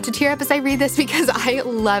try not to tear up as I read this because I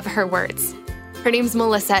love her words. Her name's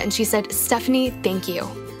Melissa, and she said, "Stephanie, thank you.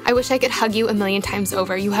 I wish I could hug you 1,000,000 times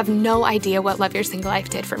over. You have no idea what Love Your Single Life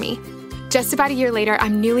did for me. Just about a year later,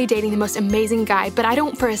 I'm newly dating the most amazing guy, but I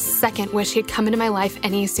don't for a second wish he'd come into my life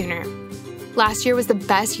any sooner. Last year was the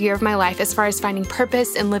best year of my life as far as finding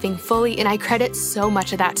purpose and living fully, and I credit so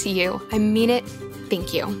much of that to you. I mean it.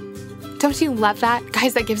 Thank you." Don't you love that?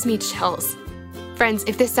 Guys, that gives me chills. Friends,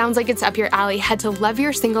 if this sounds like it's up your alley, head to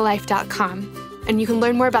loveyoursinglelife.com, and you can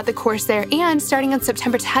learn more about the course there, and starting on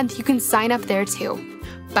September 10th, you can sign up there too.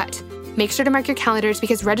 But make sure to mark your calendars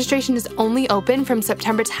because registration is only open from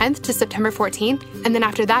September 10th to September 14th, and then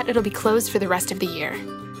after that, it'll be closed for the rest of the year.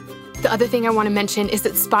 The other thing I want to mention is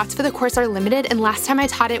that spots for the course are limited, and last time I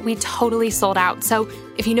taught it, we totally sold out. So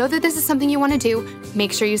if you know that this is something you want to do,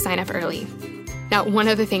 make sure you sign up early. Now, one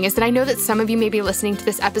other thing is that I know that some of you may be listening to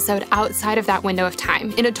this episode outside of that window of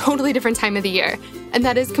time, in a totally different time of the year, and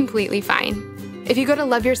that is completely fine. If you go to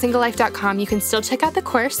loveyoursinglelife.com, you can still check out the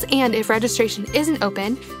course, and if registration isn't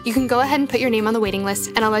open, you can go ahead and put your name on the waiting list,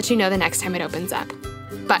 and I'll let you know the next time it opens up.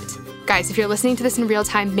 But guys, if you're listening to this in real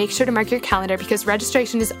time, make sure to mark your calendar because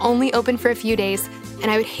registration is only open for a few days,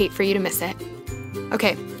 and I would hate for you to miss it.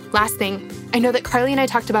 Okay, last thing. I know that Carly and I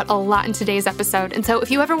talked about a lot in today's episode, and so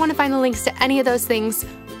if you ever want to find the links to any of those things,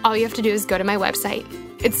 all you have to do is go to my website.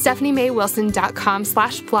 It's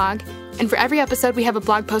stephaniemaywilson.com/blog, and for every episode, we have a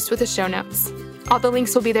blog post with the show notes. All the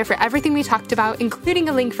links will be there for everything we talked about, including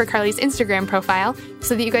a link for Carly's Instagram profile,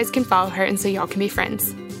 so that you guys can follow her and so y'all can be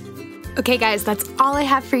friends. Okay, guys, that's all I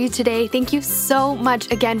have for you today. Thank you so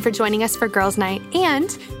much again for joining us for Girls Night,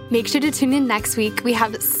 and make sure to tune in next week. We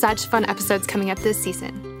have such fun episodes coming up this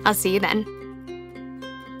season. I'll see you then.